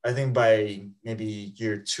think by maybe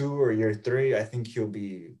year 2 or year 3, I think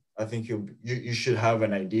you should have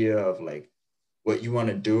an idea of like what you want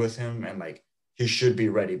to do with him and like he should be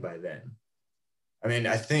ready by then. I mean,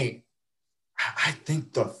 I think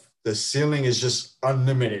the ceiling is just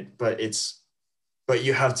unlimited, but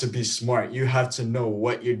you have to be smart. You have to know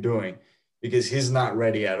what you're doing because he's not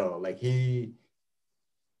ready at all. Like he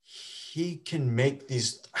can make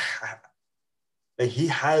these like he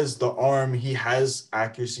has the arm, he has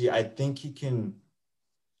accuracy. I think he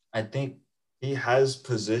has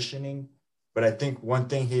positioning, but I think one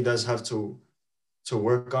thing he does have to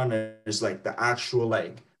work on is like the actual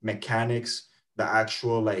like mechanics, the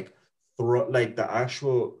actual like the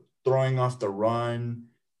actual throwing off the run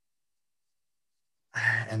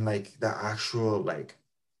and like the actual like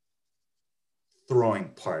throwing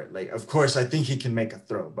part. Like of course I think he can make a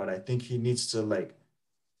throw, but I think he needs to like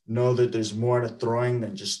know that there's more to throwing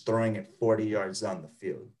than just throwing it 40 yards down the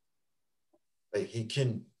field. Like he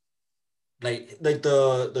can like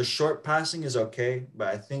the short passing is okay, but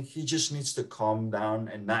I think he just needs to calm down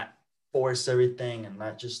and not force everything and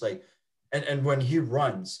not just like and when he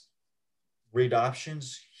runs read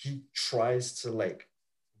options, he tries to like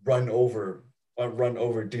run over run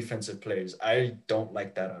over defensive players. I don't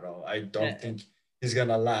like that at all. I don't Yeah. think he's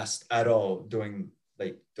gonna last at all doing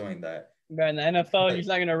that. But in the NFL, he's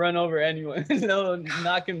Like not gonna run over anyone. No,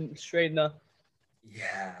 knock him straight enough.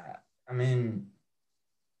 yeah, I mean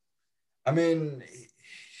I mean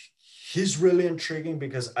he's really intriguing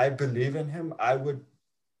because I believe in him. I would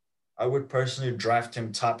personally draft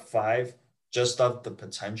him top 5 just off the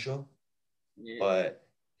potential, Yeah. but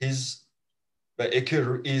he's but it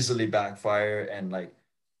could easily backfire and like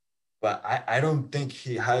but I don't think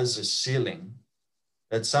he has a ceiling.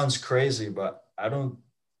 That sounds crazy, but I don't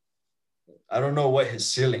know what his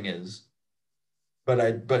ceiling is.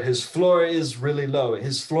 But his floor is really low.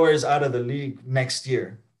 His floor is out of the league next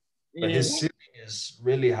year, but Yeah. his ceiling is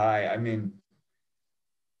really high. I mean,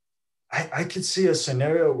 I could see a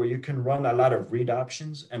scenario where you can run a lot of read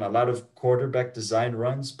options and a lot of quarterback design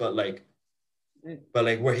runs, but like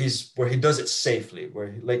where he does it safely,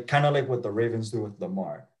 where like kind of like what the Ravens do with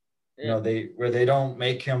Lamar. Yeah. They don't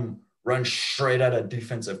make him run straight at a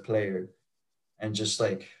defensive player and just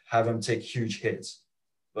like have him take huge hits.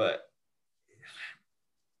 But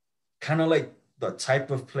kind of like the type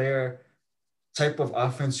of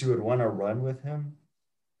offense you would want to run with him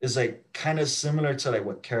is like kind of similar to like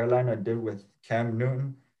what Carolina did with Cam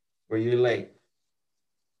Newton, where you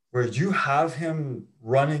have him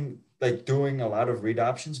running like doing a lot of read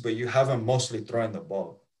options, but you have him mostly throwing the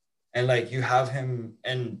ball. And like you have him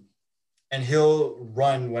and he'll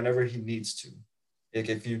run whenever he needs to. Like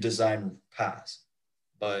if you design pass.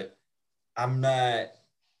 But I'm not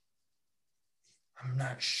I'm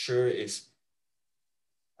not sure if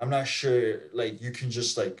I'm not sure like you can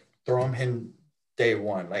just like throw him in day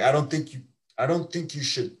one. Like I don't think you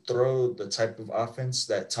should throw the type of offense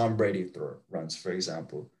that Tom Brady runs, for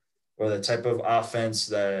example, or the type of offense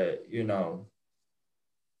that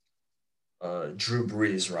Drew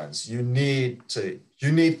Brees runs. You need to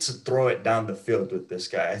throw it down the field with this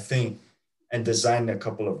guy, I think, and design a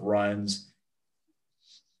couple of runs.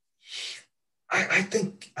 I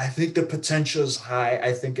think the potential is high.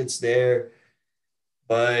 I think it's there,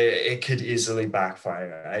 but it could easily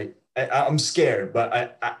backfire. I'm scared,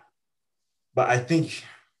 but I think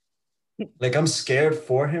like I'm scared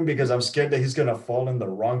for him because I'm scared that he's gonna fall in the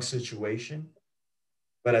wrong situation.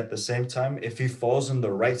 But at the same time, if he falls in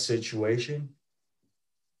the right situation,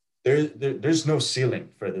 there's no ceiling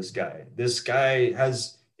for this guy. This guy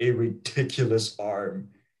has a ridiculous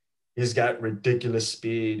arm. He's got ridiculous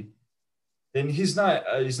speed, and he's not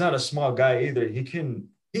a small guy either. He can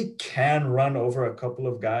run over a couple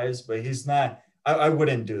of guys, but he's not. I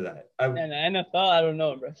wouldn't do that. And the NFL, I don't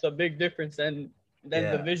know, bro. It's a big difference than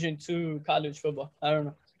Yeah, Division II college football. I don't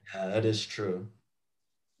know. yeah, that is true.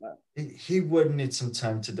 He would need some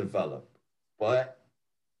time to develop, but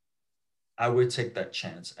I would take that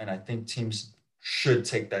chance, and I think teams should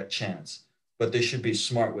take that chance, but they should be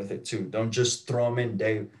smart with it too. Don't just throw him in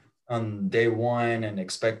day one and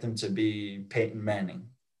expect him to be Peyton Manning.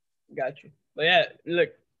 Got you. But yeah, look,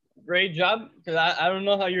 great job. Because I don't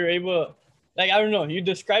know how you're able. Like I don't know. You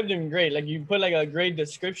described him great. Like you put like a great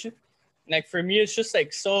description. Like for me, it's just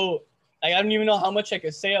like so. Like I don't even know how much I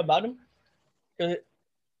could say about him. Because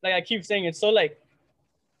like I keep saying, it's so like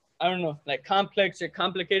I don't know, like complex or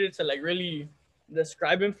complicated to like really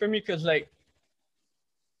describe him for me. Because like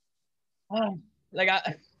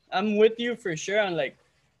I'm with you for sure on like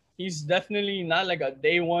he's definitely not like a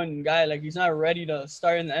day one guy. Like he's not ready to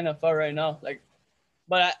start in the NFL right now. Like,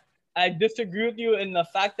 but I disagree with you in the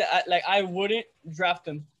fact that I wouldn't draft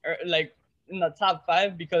him or like in the top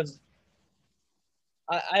 5 because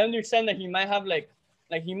I understand that he might have like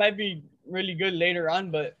he might be really good later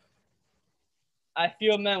on, but I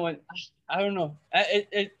feel man when I don't know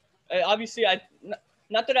it obviously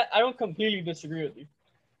not that I don't completely disagree with you.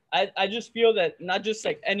 I just feel that not just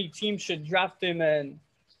like any team should draft him, and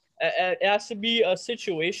it has to be a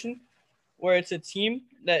situation where it's a team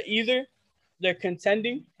that either they're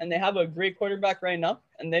contending and they have a great quarterback right now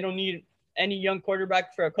and they don't need any young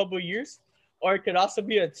quarterback for a couple of years, or it could also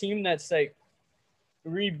be a team that's like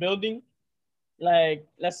rebuilding. Like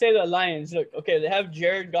let's say the Lions, look, okay, they have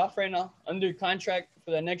Jared Goff right now under contract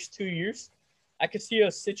for the next 2 years. I could see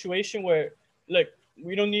a situation where look,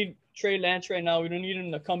 we don't need Trey Lance right now. We don't need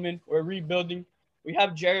him to come in. We're rebuilding. We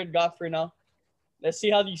have Jared Goff right now. Let's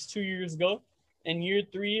see how these 2 years go. In year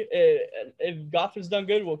 3, if Goff has done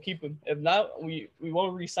good, we'll keep him. If not, we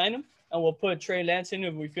won't re-sign him, and we'll put Trey Lance in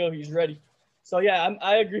if we feel he's ready. So yeah,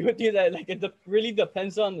 I agree with you that like it really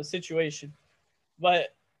depends on the situation.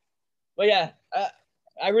 But yeah,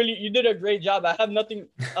 I really you did a great job. I have nothing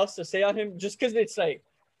else to say on him just because it's like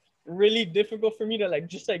really difficult for me to like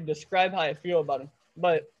just like describe how I feel about him.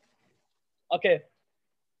 But okay,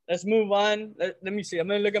 let's move on. Let me see. I'm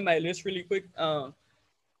gonna look at my list really quick.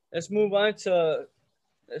 Let's move on to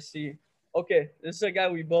let's see. Okay, this is a guy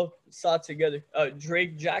we both saw together.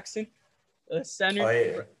 Drake Jackson, a center Oh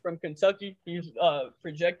yeah, from Kentucky. He's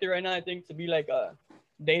projected right now, I think, to be like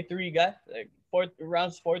day 3 guy, like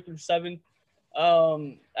rounds 4 through 7.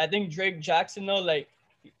 I think Drake Jackson though, like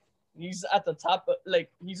he's at the top, like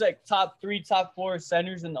he's like top 3, top 4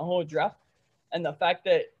 centers in the whole draft. And the fact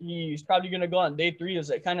that he's probably gonna go on day 3 is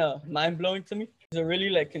like kind of mind blowing to me. He's a really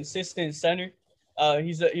like consistent center.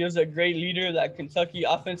 He was a great leader of that Kentucky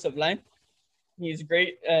offensive line. He's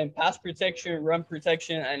great in pass protection, run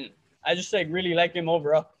protection, and I just like really like him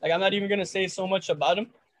overall. Like I'm not even gonna say so much about him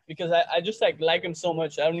because I just like him so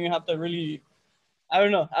much. I don't even have to really, I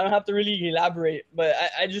don't know. I don't have to really elaborate, but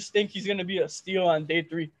I just think he's gonna be a steal on day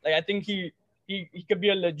 3. Like I think he could be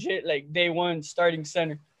a legit like day 1 starting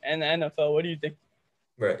center in the NFL. What do you think?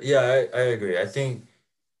 Right. Yeah, I agree. I think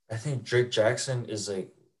Drake Jackson is like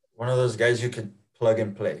one of those guys you could plug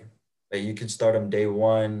and play. Like you could start him day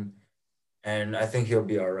one, and I think he'll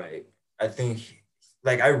be all right. I think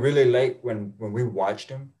like I really like when we watched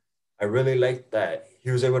him, I really like that he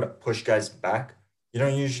was able to push guys back. You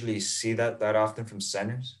don't usually see that often from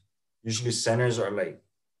centers. Usually centers are like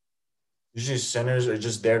usually centers are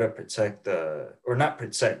just there to protect the or not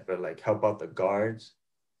protect, but like help out the guards.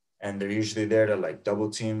 And they're usually there to like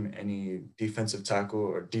double team any defensive tackle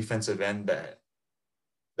or defensive end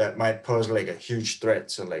that might pose like a huge threat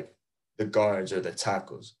to like the guards or the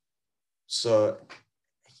tackles. So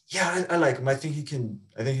yeah, I like him. I think he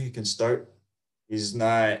can start. He's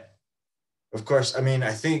not, of course, I mean,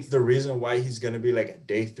 I think the reason why he's gonna be like a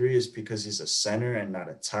day 3 is because he's a center and not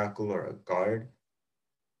a tackle or a guard.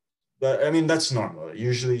 But I mean, that's normal.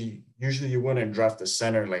 Usually you wouldn't draft a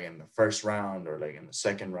center like in the first round or like in the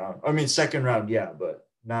second round. I mean, second round, yeah, but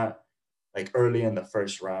not like early in the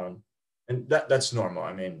first round. And that's normal.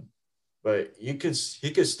 I mean, but he could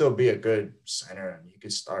still be a good center and he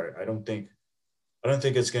could start. I don't think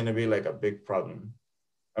it's gonna be like a big problem.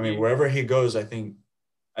 I mean, Yeah, wherever he goes, I think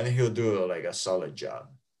he'll do like a solid job.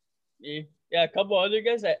 yeah, yeah. A couple other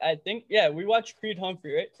guys. I think yeah. We watched Creed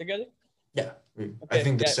Humphrey right together. Yeah, I Okay,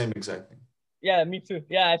 think the yeah, same exact thing. yeah. Me too.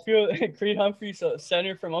 Yeah, I feel Creed Humphrey's a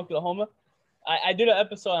center from Oklahoma. I did an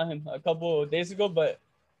episode on him a couple of days ago, but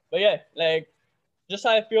yeah, like just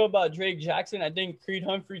how I feel about Drake Jackson, I think Creed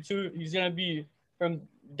Humphrey too. He's gonna be from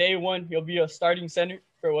day 1. He'll be a starting center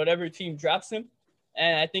for whatever team drafts him,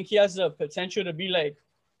 and I think he has the potential to be like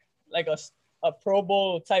a Pro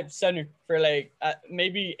Bowl type center for like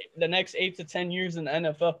maybe the next 8 to 10 years in the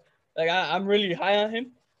NFL. Like I'm really high on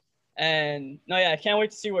him, and no, yeah, I can't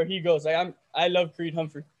wait to see where he goes. Like I love Creed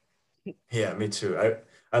Humphrey. Yeah, me too.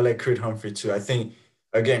 I like Creed Humphrey too. I think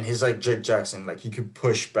again, he's like Jake Jackson. Like he could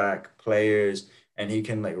push back players and he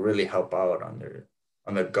can like really help out on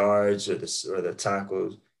the guards or the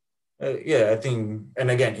tackles. Yeah, I think, and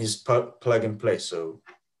again, he's plug and play, so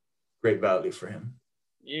great value for him.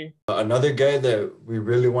 Yeah, Another guy that we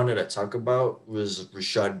really wanted to talk about was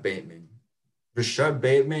Rashad Bateman. Rashad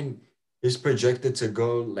Bateman is projected to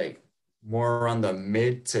go like more on the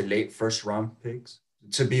mid to late first round picks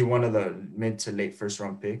to be one of the mid to late first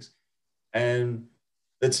round picks. And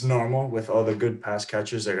it's normal with all the good pass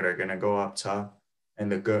catchers that are gonna go up top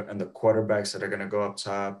and the quarterbacks that are gonna go up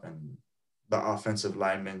top and the offensive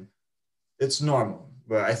linemen. It's normal.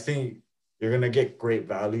 But I think you're gonna get great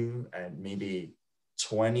value at maybe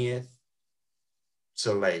 20th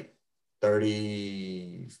to like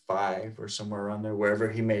 35 or somewhere around there, wherever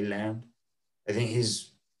he may land. I think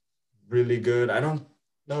he's really good. I don't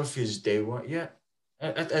know if he's day one. Yeah,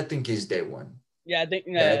 I think he's day one. yeah. I think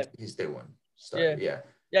Yeah, I think he's day one yeah, starter. Yeah.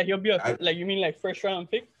 yeah. He'll be a I, like you mean like first round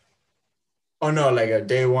pick? oh no, like a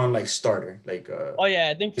day one like starter, like Oh yeah,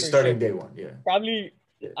 I think he's for sure. starting day one. Yeah. Probably.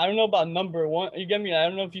 Yeah. I don't know about number 1. You get me? I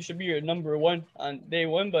don't know if you should be your number 1 on day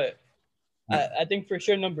 1, but No. I think for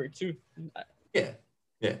sure number 2. Yeah.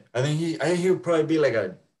 Yeah. I think he'll probably be like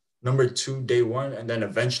a number 2 day one, and then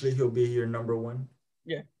eventually he'll be your number 1.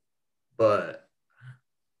 Yeah. But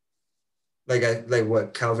like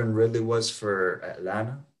what Calvin Ridley was for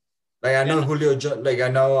Atlanta. Like I Yeah. know like I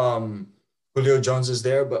know Julio Jones is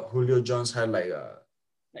there, but Julio Jones had like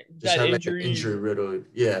Like just that had like an injury injury riddled.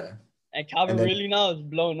 Yeah. and And Calvin then really now is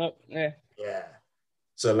blown up. Yeah. yeah.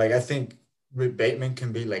 So like I think Bateman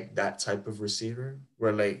can be like that type of receiver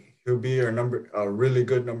where like he'll be a really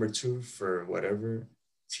good number 2 for whatever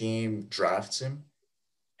team drafts him,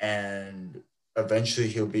 and eventually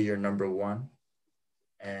he'll be your number 1.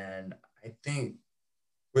 And I think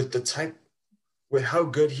with the type with how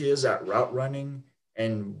good he is at route running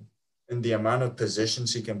and the amount of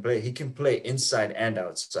positions he can play inside and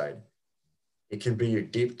outside. He can be your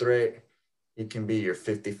deep threat. He can be your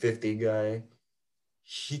 50-50 guy.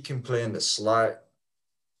 He can play in the slot.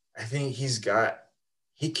 I think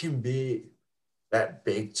he can be that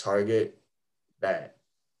big target that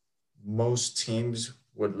most teams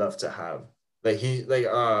would love to have. Like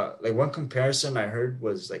one comparison I heard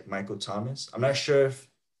was like Michael Thomas. I'm not sure if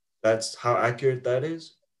that's how accurate that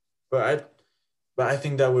is, but I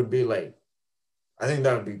think that would be like I think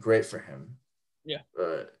that would be great for him. Yeah,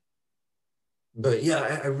 But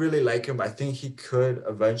yeah, I really like him. I think he could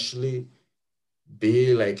eventually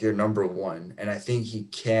be like your number one, and I think he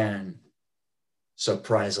can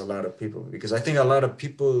surprise a lot of people because I think a lot of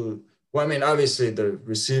people. Well, I mean, obviously the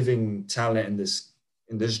receiving talent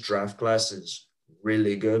in this draft class is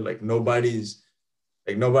really good. Like nobody's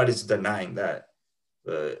denying that.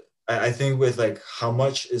 But I think with like how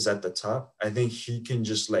much is at the top, I think he can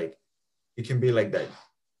be like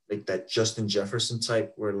that Justin Jefferson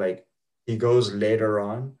type where like he goes later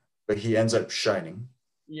on, but he ends up shining.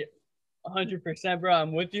 yeah, 100%, bro.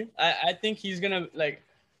 I'm with you. I think he's gonna like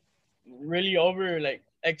really over like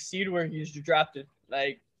exceed where he's drafted.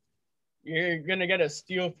 Like you're gonna get a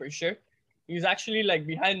steal for sure. He's actually like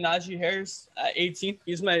behind Najee Harris at 18.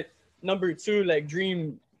 He's my number two like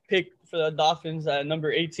dream pick for the Dolphins at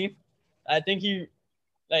number 18. I think he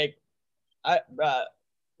like I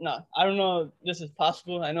no, I don't know if this is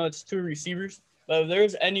possible. I know it's two receivers, but if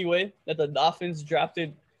there's any way that the Dolphins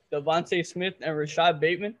drafted Devontae Smith and Rashad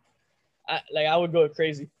Bateman, I would go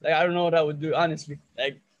crazy. Like I don't know what I would do honestly.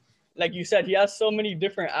 Like you said, he has so many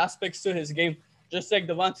different aspects to his game. Just like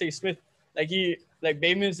Devontae Smith, like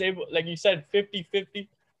Bateman's able, like you said, 50-50.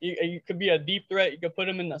 You could be a deep threat. You could put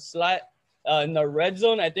him in the slot. In the red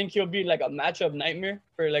zone, I think he'll be like a matchup nightmare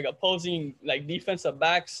for like opposing like defensive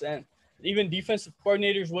backs, and even defensive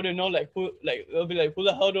coordinators wouldn't know like who, like they'll be like, who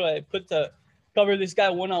the hell do I put to cover this guy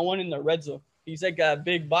one on one in the red zone? He's like a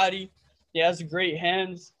big body. He has great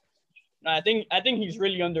hands. I think he's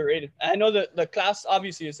really underrated. I know that the class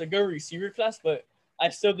obviously it's a good receiver class, but I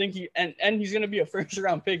still think and he's gonna be a first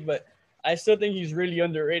round pick, but I still think he's really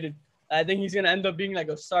underrated. I think he's gonna end up being like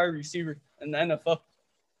a star receiver in the NFL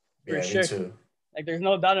for Yeah, me sure. too. Like there's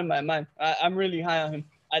no doubt in my mind. I'm really high on him.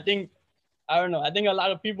 I don't know. I think a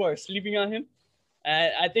lot of people are sleeping on him.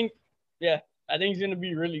 And I think yeah, I think he's gonna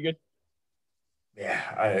be really good. Yeah,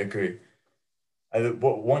 I agree.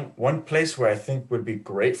 One place where I think would be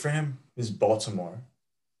great for him is Baltimore.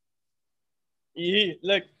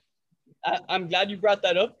 Look, I'm glad you brought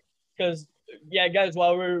that up because yeah, guys,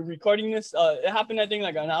 while we're recording this, it happened I think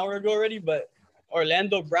like an hour ago already. But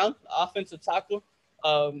Orlando Brown, offensive tackle,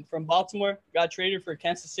 from Baltimore, got traded for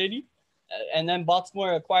Kansas City, and then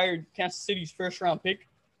Baltimore acquired Kansas City's first round pick.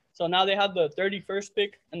 So now they have the 31st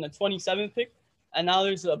pick and the 27th pick, and now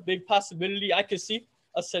there's a big possibility I could see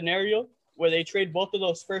a scenario where they trade both of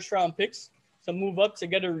those first round picks to move up to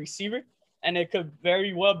get a receiver, and it could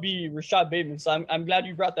very well be Rashad Bateman. So I'm glad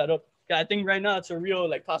you brought that up. I think right now it's a real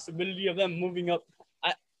like possibility of them moving up.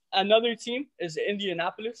 Another team is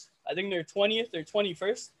Indianapolis. I think they're 20th, they're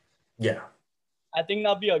 21st. Yeah, I think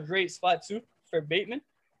that'll be a great spot too for Bateman.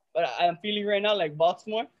 But I'm feeling right now like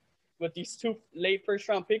Baltimore with these two late first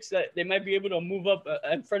round picks that they might be able to move up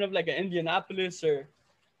in front of like an Indianapolis or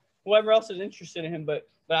whoever else is interested in him. But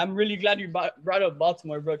I'm really glad you brought up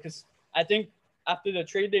Baltimore, bro, because I think after the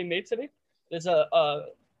trade they made today, there's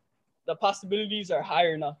the possibilities are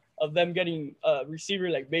higher now of them getting a receiver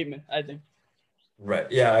like Bateman. I think. right.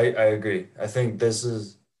 Yeah, I agree. I think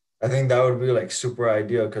that would be like super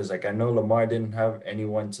ideal because like I know Lamar didn't have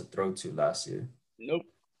anyone to throw to last year. Nope,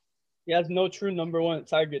 he has no true number one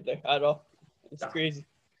target there at all. It's No, crazy.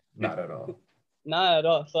 not at all. Not at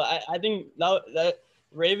all. So I think that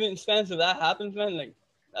Ravens fans, if that happens, man, like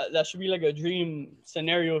that should be like a dream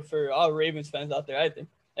scenario for all Ravens fans out there. I think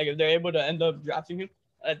like if they're able to end up drafting him,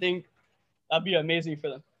 I think that'd be amazing for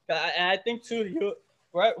them. And I think too,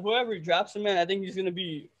 whoever drafts him, man, I think he's gonna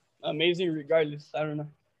be amazing regardless. I don't know.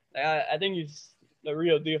 I think he's the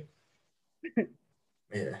real deal.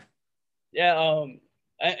 Yeah. Yeah.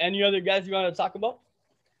 Any other guys you want to talk about?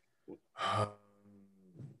 Um,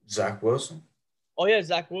 Zach Wilson. Oh yeah,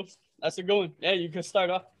 Zach Wilson. That's a good one. Yeah, you can start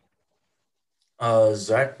off.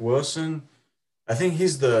 Zach Wilson. I think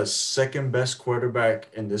he's the second best quarterback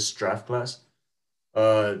in this draft class.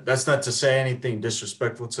 That's not to say anything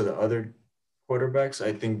disrespectful to the other quarterbacks.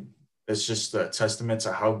 I think it's just a testament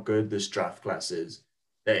to how good this draft class is.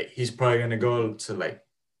 That he's probably gonna go to like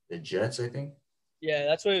the Jets, I think, Yeah,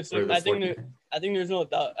 that's what it's or like. the 49ers. I think there's no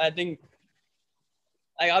doubt. I think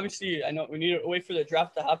like obviously I know we need to wait for the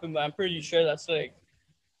draft to happen, but I'm pretty sure that's like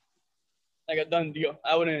a done deal.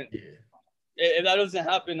 I wouldn't Yeah. if that doesn't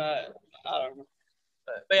happen. I don't know.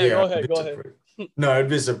 But yeah, Yeah, go I'd ahead. be Go ahead. surprised. No, I'd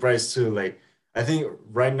be surprised too. Like, I think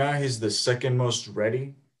right now he's the second most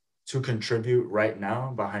ready to contribute right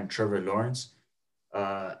now behind Trevor Lawrence.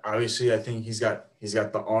 Obviously, I think he's got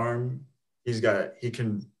the arm. He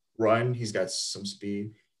can run. He's got some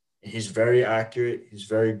speed. He's very accurate. He's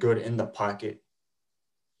very good in the pocket.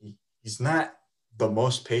 He's not the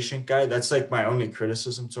most patient guy. That's like my only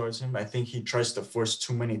criticism towards him. I think he tries to force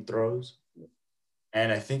too many throws,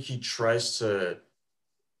 and I think he tries to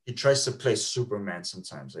play Superman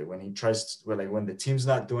sometimes. Like when the team's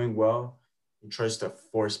not doing well, he tries to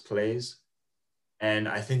force plays, and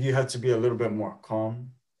I think you have to be a little bit more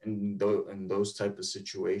calm in those type of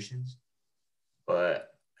situations. But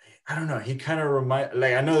I don't know. He kind of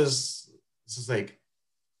I know this is like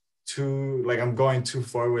too like I'm going too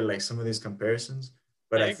far with like some of these comparisons,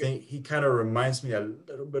 but I think he kind of reminds me a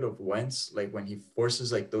little bit of Wentz, like when he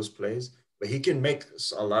forces like those plays, but he can make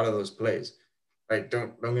a lot of those plays. Like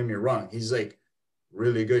don't get me wrong, he's like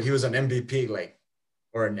really good. He was an MVP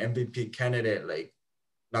or an MVP candidate like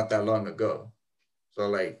not that long ago. So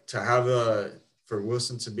like to have a for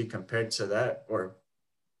Wilson to be compared to that, or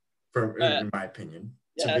for in my opinion,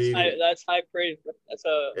 yeah, to be that's high praise.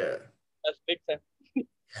 yeah. That's big time.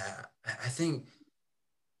 Yeah, I think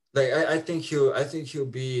I think he'll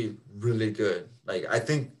be really good. Like I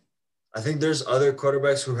think there's other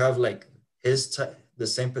quarterbacks who have like the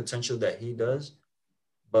same potential that he does,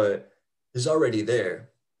 but he's already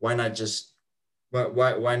there. Why not just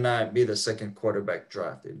why not be the second quarterback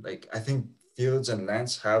drafted? Like I think Fields and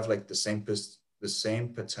Lance have like the same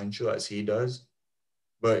potential as he does,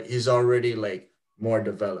 but he's already like more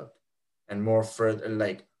developed and more further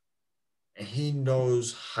like and he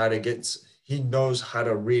knows how to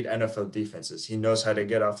read NFL defenses. He knows how to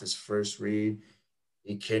get off his first read.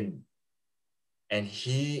 He can and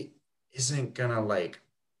he isn't gonna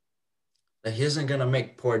he isn't gonna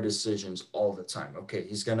make poor decisions all the time. Okay,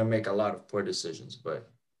 he's gonna make a lot of poor decisions, but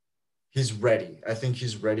he's ready. I think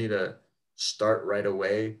he's ready to start right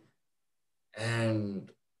away. And,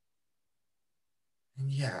 and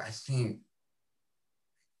yeah, I think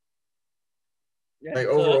like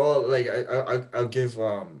overall, like I'll give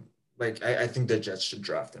I think the Jets should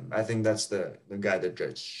draft him. I think that's the guy the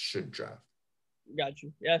Jets should draft. Got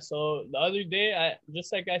you. Yeah. So the other day, I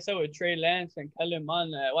just like I said with Trey Lance and Kellen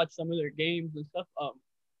Mond, I watched some of their games and stuff.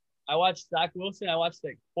 I watched Zach Wilson. I watched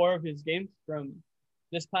like 4 of his games from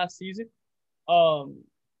this past season.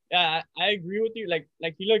 Yeah, I agree with you. Like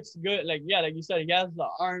he looks good. Like yeah, like you said, he has the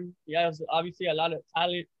arm. He has obviously a lot of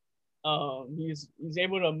talent. He's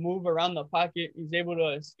able to move around the pocket. He's able to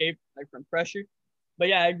escape like from pressure. But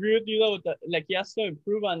yeah, I agree with you though. With like he has to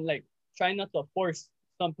improve on like trying not to force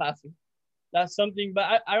some passing. That's something,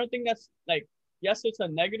 but I don't think that's like yes, it's a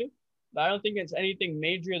negative, but I don't think it's anything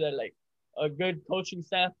major that like a good coaching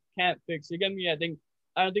staff can't fix. You get me? I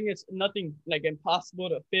don't think it's nothing like impossible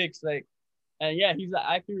to fix. Like, and yeah, he's an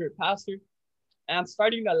accurate passer, and I'm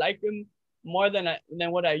starting to like him more than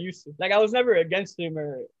what I used to. Like I was never against him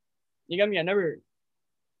or you get me. I never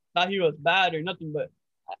thought he was bad or nothing, but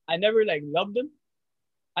I never like loved him.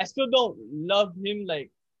 I still don't love him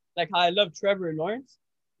like how I love Trevor Lawrence,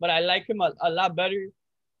 but I like him a lot better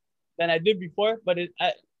than I did before. But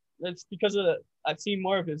it's because I've seen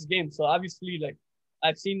more of his game. So obviously, like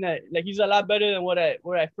I've seen that like he's a lot better than what I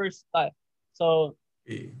first thought. So,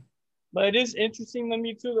 but it is interesting to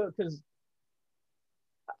me too, though, because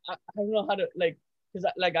I don't know how to like because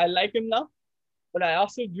like I like him now, but I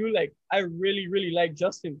also do like I really like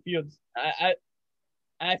Justin Fields.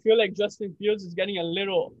 I feel like Justin Fields is getting a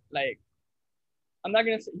little like I'm not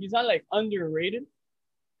gonna say he's not like underrated,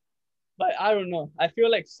 but I don't know. I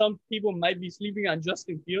feel like some people might be sleeping on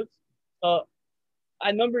Justin Fields.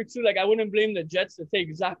 At number 2, like I wouldn't blame the Jets to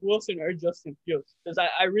take Zach Wilson or Justin Fields because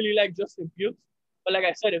I really like Justin Fields. But like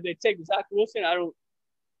I said, if they take Zach Wilson, I'm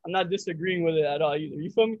not disagreeing with it at all either.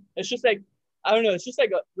 You feel me? It's just like I don't know. It's just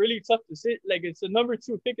like a really tough decision. Like it's a number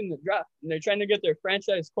 2 pick in the draft, and they're trying to get their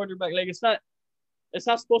franchise quarterback. Like it's not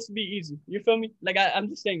supposed to be easy. You feel me? Like I'm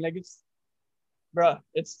just saying, like it's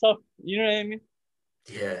tough. You know what I mean?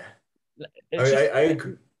 Yeah. I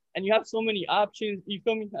agree. And you have so many options. You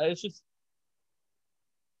feel me? It's just.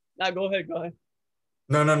 Nah, go ahead.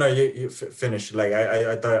 No. You finished. Like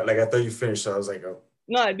I thought you finished. So I was like, oh.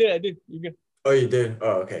 No, I did. You good? Oh, you did.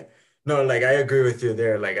 Oh, okay. No, like I agree with you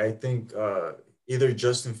there. Like I think either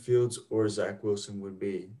Justin Fields or Zach Wilson would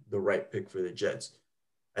be the right pick for the Jets.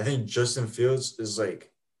 I think Justin Fields is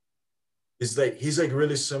he's like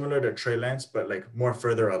really similar to Trey Lance, but like more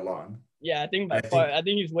further along. Yeah, I think by far. I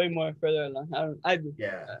think he's way more further along. I do.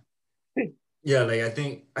 Yeah. Yeah, like I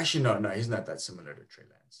think actually no, he's not that similar to Trey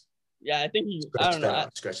Lance. Yeah, I think he. Scratch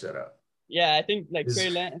that out. Yeah, I think like Trey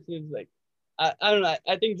Lance is like, I don't know.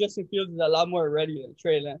 I think Justin Fields is a lot more ready than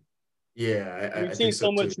Trey Lance. Yeah, we've seen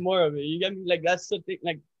so much more of it. You get me? Like that's the thing.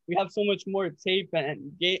 Like we have so much more tape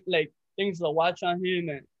and game, like things to watch on him,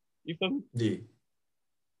 and you feel me? Yeah.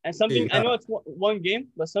 And something I Yeah. know it's one game,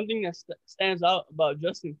 but something that stands out about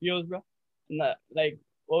Justin Fields, bro, and like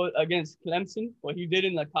against Clemson, what he did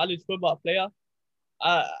in the college football playoff,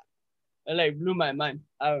 uh, it like blew my mind.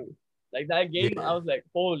 Like that game, I Yeah. was like,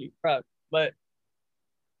 holy crap! But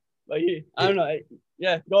yeah, I Yeah. don't know.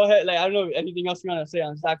 Yeah, go ahead. Like I don't know anything else you want to say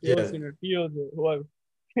on Zach Yeah. Wilson or Fields or whoever.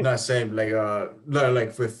 Not same. Like no,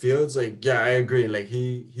 like with Fields, like yeah, I agree. Like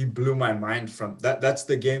he blew my mind from that. That's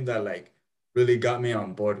the game that like really got me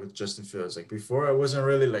on board with Justin Fields. Like before, I wasn't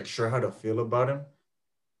really like sure how to feel about him,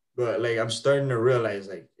 but like I'm starting to realize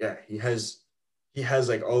like yeah, he has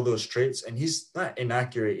like all those traits, and he's not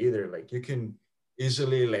inaccurate either. Like you can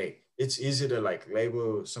easily like it's easy to like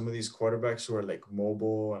label some of these quarterbacks who are like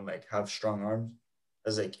mobile and like have strong arms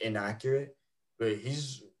as like inaccurate, but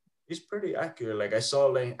he's pretty accurate. Like I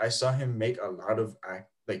saw him make a lot of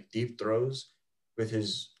like deep throws with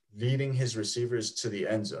his leading his receivers to the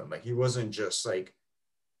end zone. Like he wasn't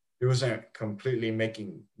completely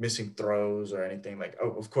making missing throws or anything. Like,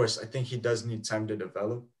 oh, of course, I think he does need time to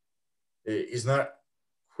develop. He's not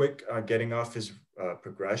quick getting off his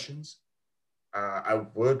progressions. I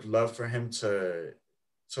would love for him to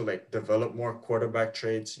like develop more quarterback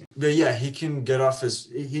traits. But yeah, he can get off his.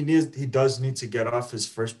 He does need to get off his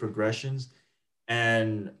first progressions,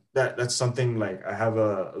 and that's something like I have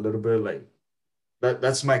a little bit like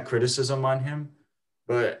that's my criticism on him.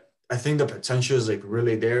 But I think the potential is like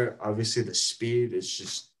really there. Obviously, the speed is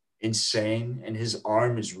just insane, and his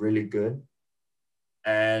arm is really good.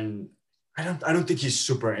 And I don't think he's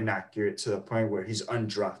super inaccurate to the point where he's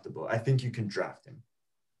undraftable. I think you can draft him,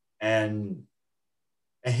 and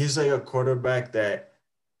and he's like a quarterback that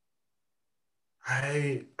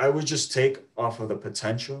I would just take off of the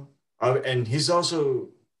potential. And he's also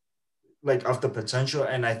like off the potential,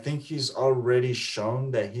 and I think he's already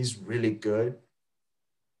shown that he's really good,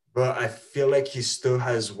 but I feel like he still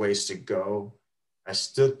has ways to go. I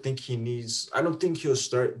still think I don't think he'll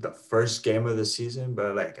start the first game of the season,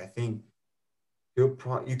 but like I think you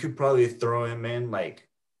could probably throw him in like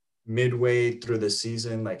midway through the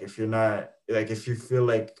season. Like if you're not like if you feel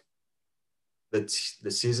like the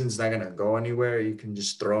season's not gonna go anywhere, you can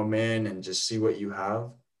just throw him in and just see what you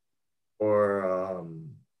have. Or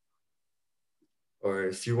or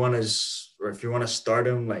if you want to start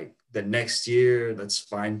him like the next year, that's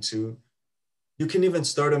fine too. You can even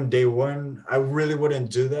start him day one. I really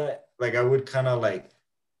wouldn't do that. Like I would kind of like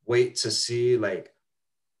wait to see like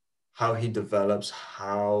how he develops,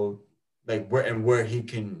 how like where he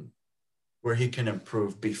can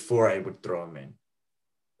improve before I would throw him in.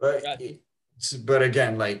 But Gotcha, but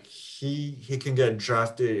again, like he can get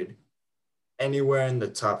drafted anywhere in the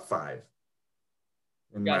top five,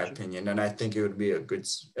 in my gotcha, opinion, and I think it would be a good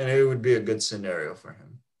scenario for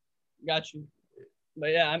him. gotcha.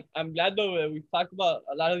 But yeah, I'm glad though that we talked about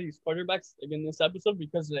a lot of these quarterbacks like in this episode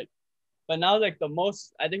because like, but now like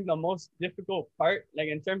I think the most difficult part like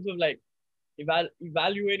in terms of like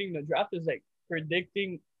evaluating the draft is like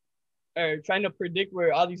predicting or trying to predict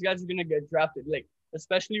where all these guys are gonna get drafted. Like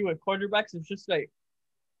especially with quarterbacks, it's just like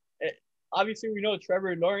it, obviously we know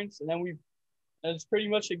Trevor Lawrence, and then it's pretty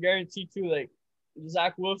much a guarantee to like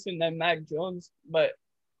Zach Wilson and Mac Jones, but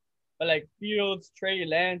like Fields, Trey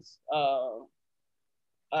Lance,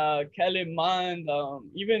 Kellen Mond,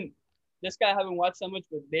 even this guy I haven't watched so much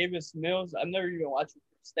with Davis Mills. I've never even watched him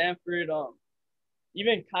for Stanford.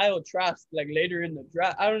 Even Kyle Trask like later in the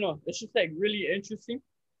draft. I don't know. It's just like really interesting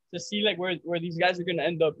to see like where these guys are gonna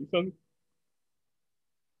end up. You feel me?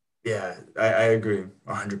 Yeah, I agree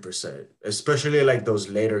 100%. Especially like those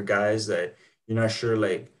later guys that you're not sure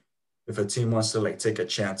like if a team wants to like take a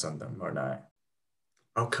chance on them or not.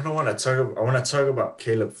 I want to talk about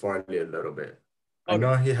Caleb Farley a little bit. I Okay.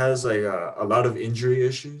 know he has like a lot of injury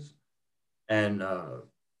issues, and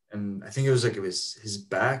I think it was his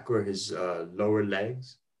back or his lower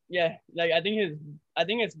legs. Yeah, like I think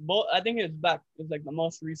it's both. I think his back is like the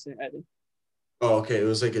most recent. I think. Oh, okay. It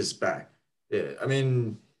was like his back. Yeah. I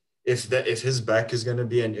mean, if his back is gonna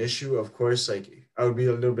be an issue, of course, like I would be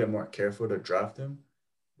a little bit more careful to draft him.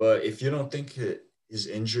 But if you don't think his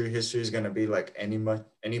injury history is gonna be like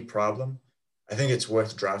any problem, I think it's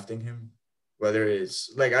worth drafting him. Whether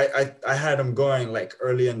it's like I had him going like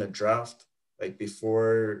early in the draft, like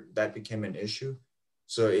before that became an issue.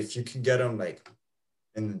 So if you can get him like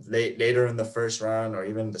later in the first round or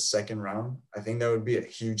even the second round, I think that would be a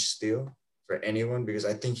huge steal for anyone because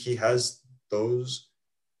those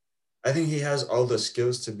I think he has all the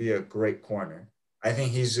skills to be a great corner. I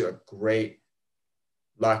think he's a great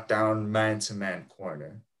lockdown man to man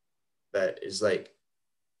corner that is like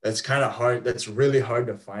That's kind of hard. That's really hard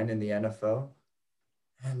to find in the NFL.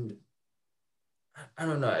 And I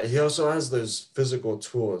don't know. He also has those physical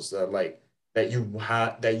tools that that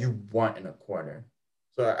you want in a corner.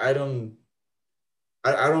 So I don't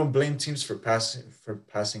blame teams for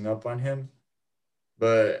passing up on him,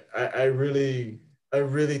 but I really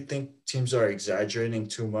think teams are exaggerating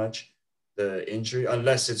too much the injury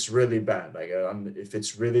unless it's really bad. Like if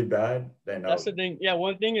it's really bad, then That's the thing. Yeah,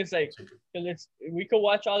 one thing is like, cause it's we could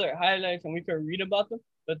watch all their highlights and we could read about them,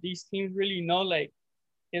 but these teams really know like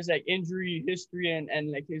his like injury history and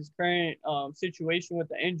like his current situation with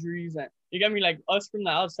the injuries, and you get me, like us from the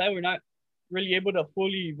outside, we're not really able to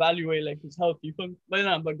fully evaluate like his health. You feel me? But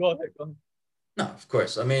no, but go ahead, go ahead. no, of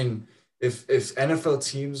course. I mean, if NFL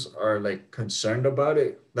teams are like concerned about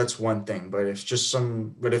it, that's one thing. But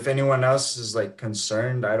if anyone else is like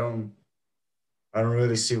concerned, I don't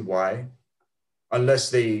really see why,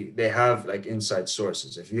 unless they have like inside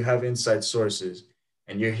sources. If you have inside sources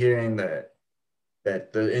and you're hearing that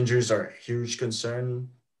the injuries are a huge concern,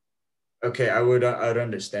 okay, I'd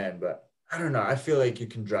understand. But I don't know. I feel like you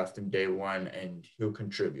can draft him day one and he'll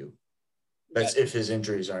contribute. Got That's if his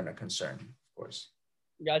injuries aren't a concern, of course.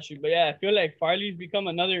 got you. But yeah, I feel like Farley's become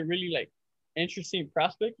another really like interesting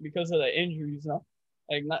prospect because of the injuries. Now,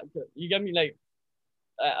 like not you get me, like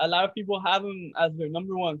a lot of people have him as their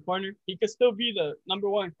number one corner. He could still be the number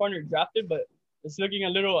one corner drafted, but it's looking a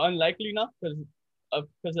little unlikely now because of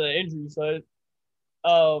the injury. So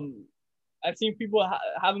um, I've seen people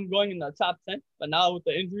have him going in the top 10, but now with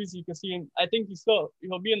the injuries, you can see him. I think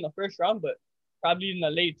he'll be in the first round, but probably in the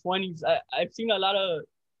late 20s. I've seen a lot of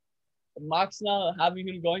mocks now having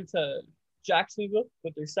him going to Jacksonville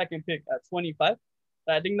with their second pick at 25.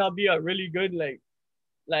 I think that'll be a really good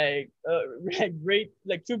great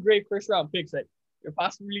like two great first round picks. Like you're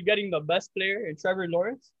possibly getting the best player in Trevor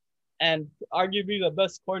Lawrence and arguably the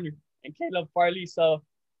best corner in Caleb Farley. So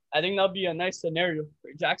I think that'll be a nice scenario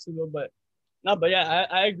for Jacksonville. But no, but yeah,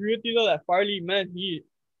 I agree with you though that Farley, man, he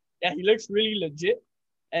looks really legit.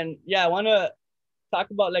 And yeah, I wanna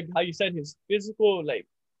talk about like how you said his physical like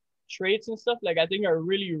traits and stuff, like I think are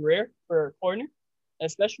really rare for a corner,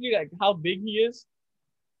 especially like how big he is.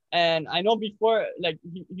 And I know before, like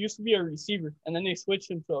he used to be a receiver, and then they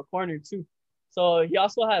switched him to a corner too. So he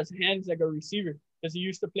also has hands like a receiver because he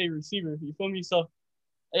used to play receiver. You feel me? So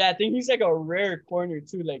yeah, I think he's like a rare corner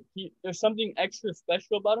too. Like there's something extra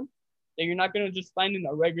special about him that you're not gonna just find in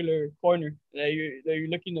a regular corner that you're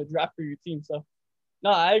looking to draft for your team. So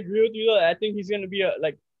no, I agree with you though. I think he's gonna be a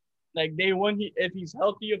like day one. If he's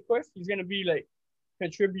healthy, of course, he's gonna be like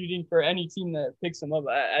contributing for any team that picks him up.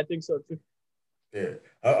 I think so too. Yeah,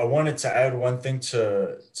 I wanted to add one thing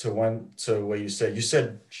to what you said. You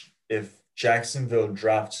said if Jacksonville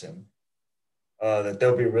drafts him, that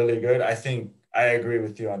they'll be really good. I think I agree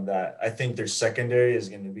with you on that. I think their secondary is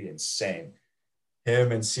going to be insane.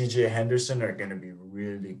 Him and CJ Henderson are going to be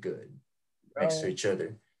really good next to Bro, each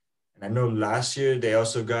other. And I know last year they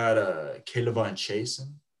also got Caleb on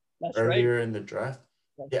Chasen that's right. earlier in the draft.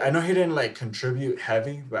 That's Yeah, I right. know he didn't like contribute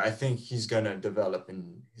heavy, but I think he's gonna develop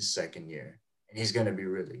in his second year, and he's gonna be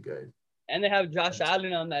really good. And they have Josh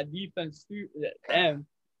Allen on that defense too. Yeah, Damn.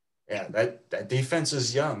 yeah. That defense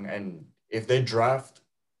is young, and if they draft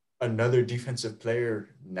another defensive player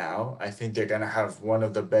now, I think they're gonna have one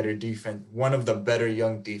of the better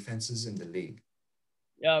young defenses in the league.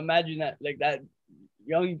 Yeah, imagine that. Like that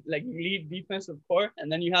young, like elite defensive core,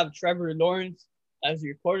 and then you have Trevor Lawrence as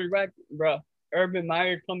your quarterback, bro. Urban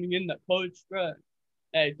Meyer coming in the coach, bro.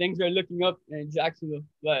 Hey, things are looking up in Jacksonville.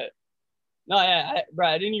 But no, yeah, bro,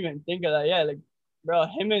 I didn't even think of that. Yeah, like, bro,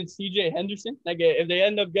 him and CJ Henderson, like, if they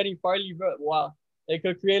end up getting Farley, bro, wow, they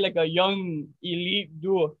could create like a young elite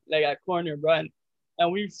duo, like at corner, bro.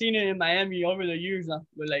 And we've seen it in Miami over the years now,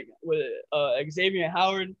 with Xavier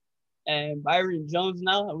Howard and Byron Jones.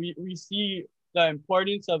 Now we see the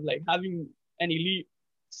importance of like having an elite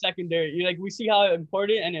secondary. Like we see how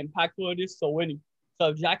important and impactful it is to winning. So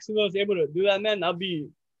if Jacksonville is able to do that, man, that'll be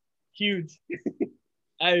huge.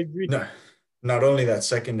 I agree. No, not only that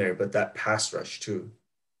secondary, but that pass rush too.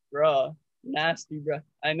 Bro. Nasty, bro.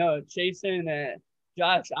 I know. Chasen and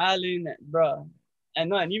Josh Allen, bro. I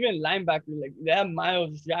know. And even linebacker, like they have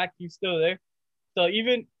Miles Jack, he's still there. So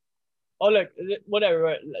even, oh, look, whatever.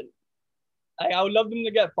 Right? I would love them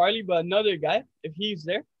to get Farley, but another guy, if he's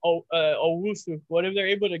there, Owusu, what if they're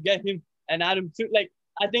able to get him and add him too? Like,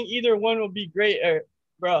 I think either one will be great, or,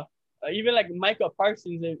 bro. Even like Micah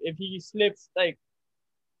Parsons, if he slips, like,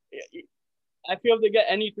 I feel if they get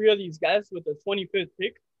any three of these guys with the 25th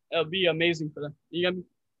pick, it'll be amazing for them. You get me?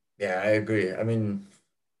 Yeah, I agree. I mean,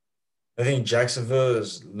 I think Jacksonville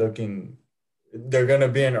is looking they're gonna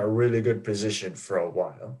be in a really good position for a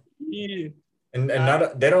while. Yeah. And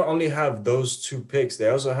not they don't only have those two picks, they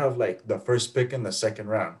also have like the first pick in the second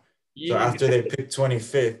round. So Yeah. after they pick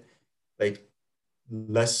 25th, like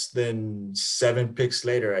less than 7 picks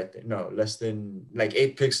later, I think no, less than like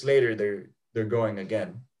 8 picks later, they're going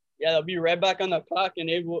again. Yeah, they'll be right back on the clock and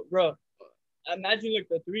able, bro. Imagine like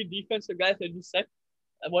the three defensive guys that you said.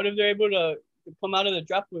 What if they're able to come out of the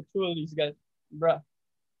draft with two of these guys, bro?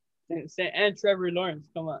 And Trevor Lawrence,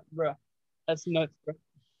 come on, bro. That's nuts, bro.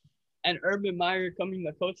 And Urban Meyer coming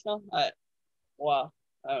the coach now. Wow,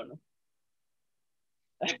 I don't know.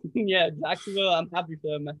 Yeah, Jacksonville. I'm happy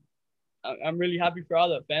for them, man. I'm really happy for all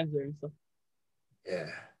the fans there and stuff. Yeah.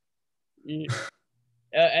 Yeah.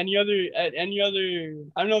 Any other? I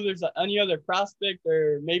don't know if there's any other prospect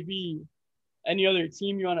or maybe any other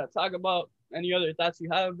team you want to talk about. Any other thoughts you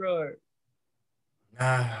have, bro? Or,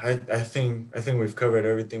 Nah, I think we've covered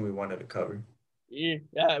everything we wanted to cover.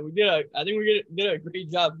 yeah, we did. I think we did a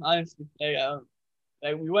great job, honestly.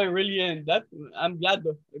 Like we went really in depth. I'm glad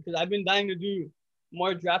though because I've been dying to do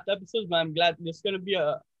more draft episodes, but I'm glad this is gonna be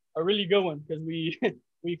a really good one because we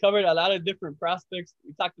we covered a lot of different prospects.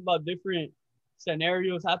 We talked about different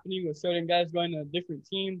scenarios happening with certain guys going to different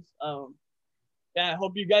teams. Yeah, I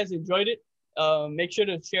hope you guys enjoyed it. Make sure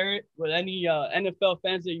to share it with any NFL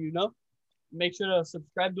fans that you know. Make sure to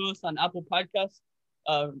subscribe to us on Apple Podcasts.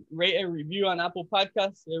 Rate and review on Apple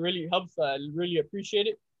Podcasts. It really helps. I really appreciate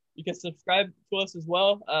it. You can subscribe to us as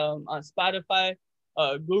well on Spotify,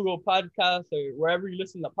 Google Podcasts, or wherever you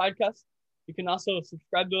listen to podcasts. You can also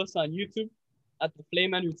subscribe to us on YouTube at the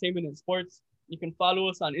Flame Entertainment and Sports. You can follow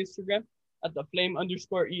us on Instagram at the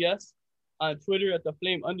Flame_ES, on Twitter at the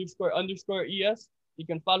Flame__ES. You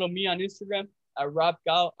can follow me on Instagram at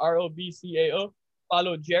Robcao, ROBCAO.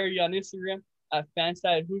 Follow Jerry on Instagram at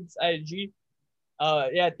FansideHoopsIG.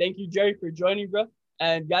 Yeah, thank you, Jerry, for joining, bro.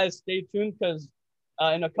 And guys, stay tuned because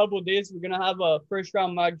in a couple of days we're gonna have a first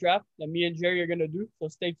round mock draft that me and Jerry are gonna do. So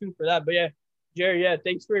stay tuned for that. But yeah, Jerry, yeah,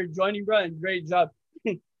 thanks for joining, bro, and great job.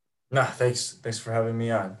 Nah, thanks for having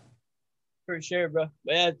me on. For sure, bro.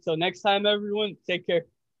 But yeah, so next time, everyone, take care.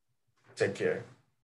 Take care.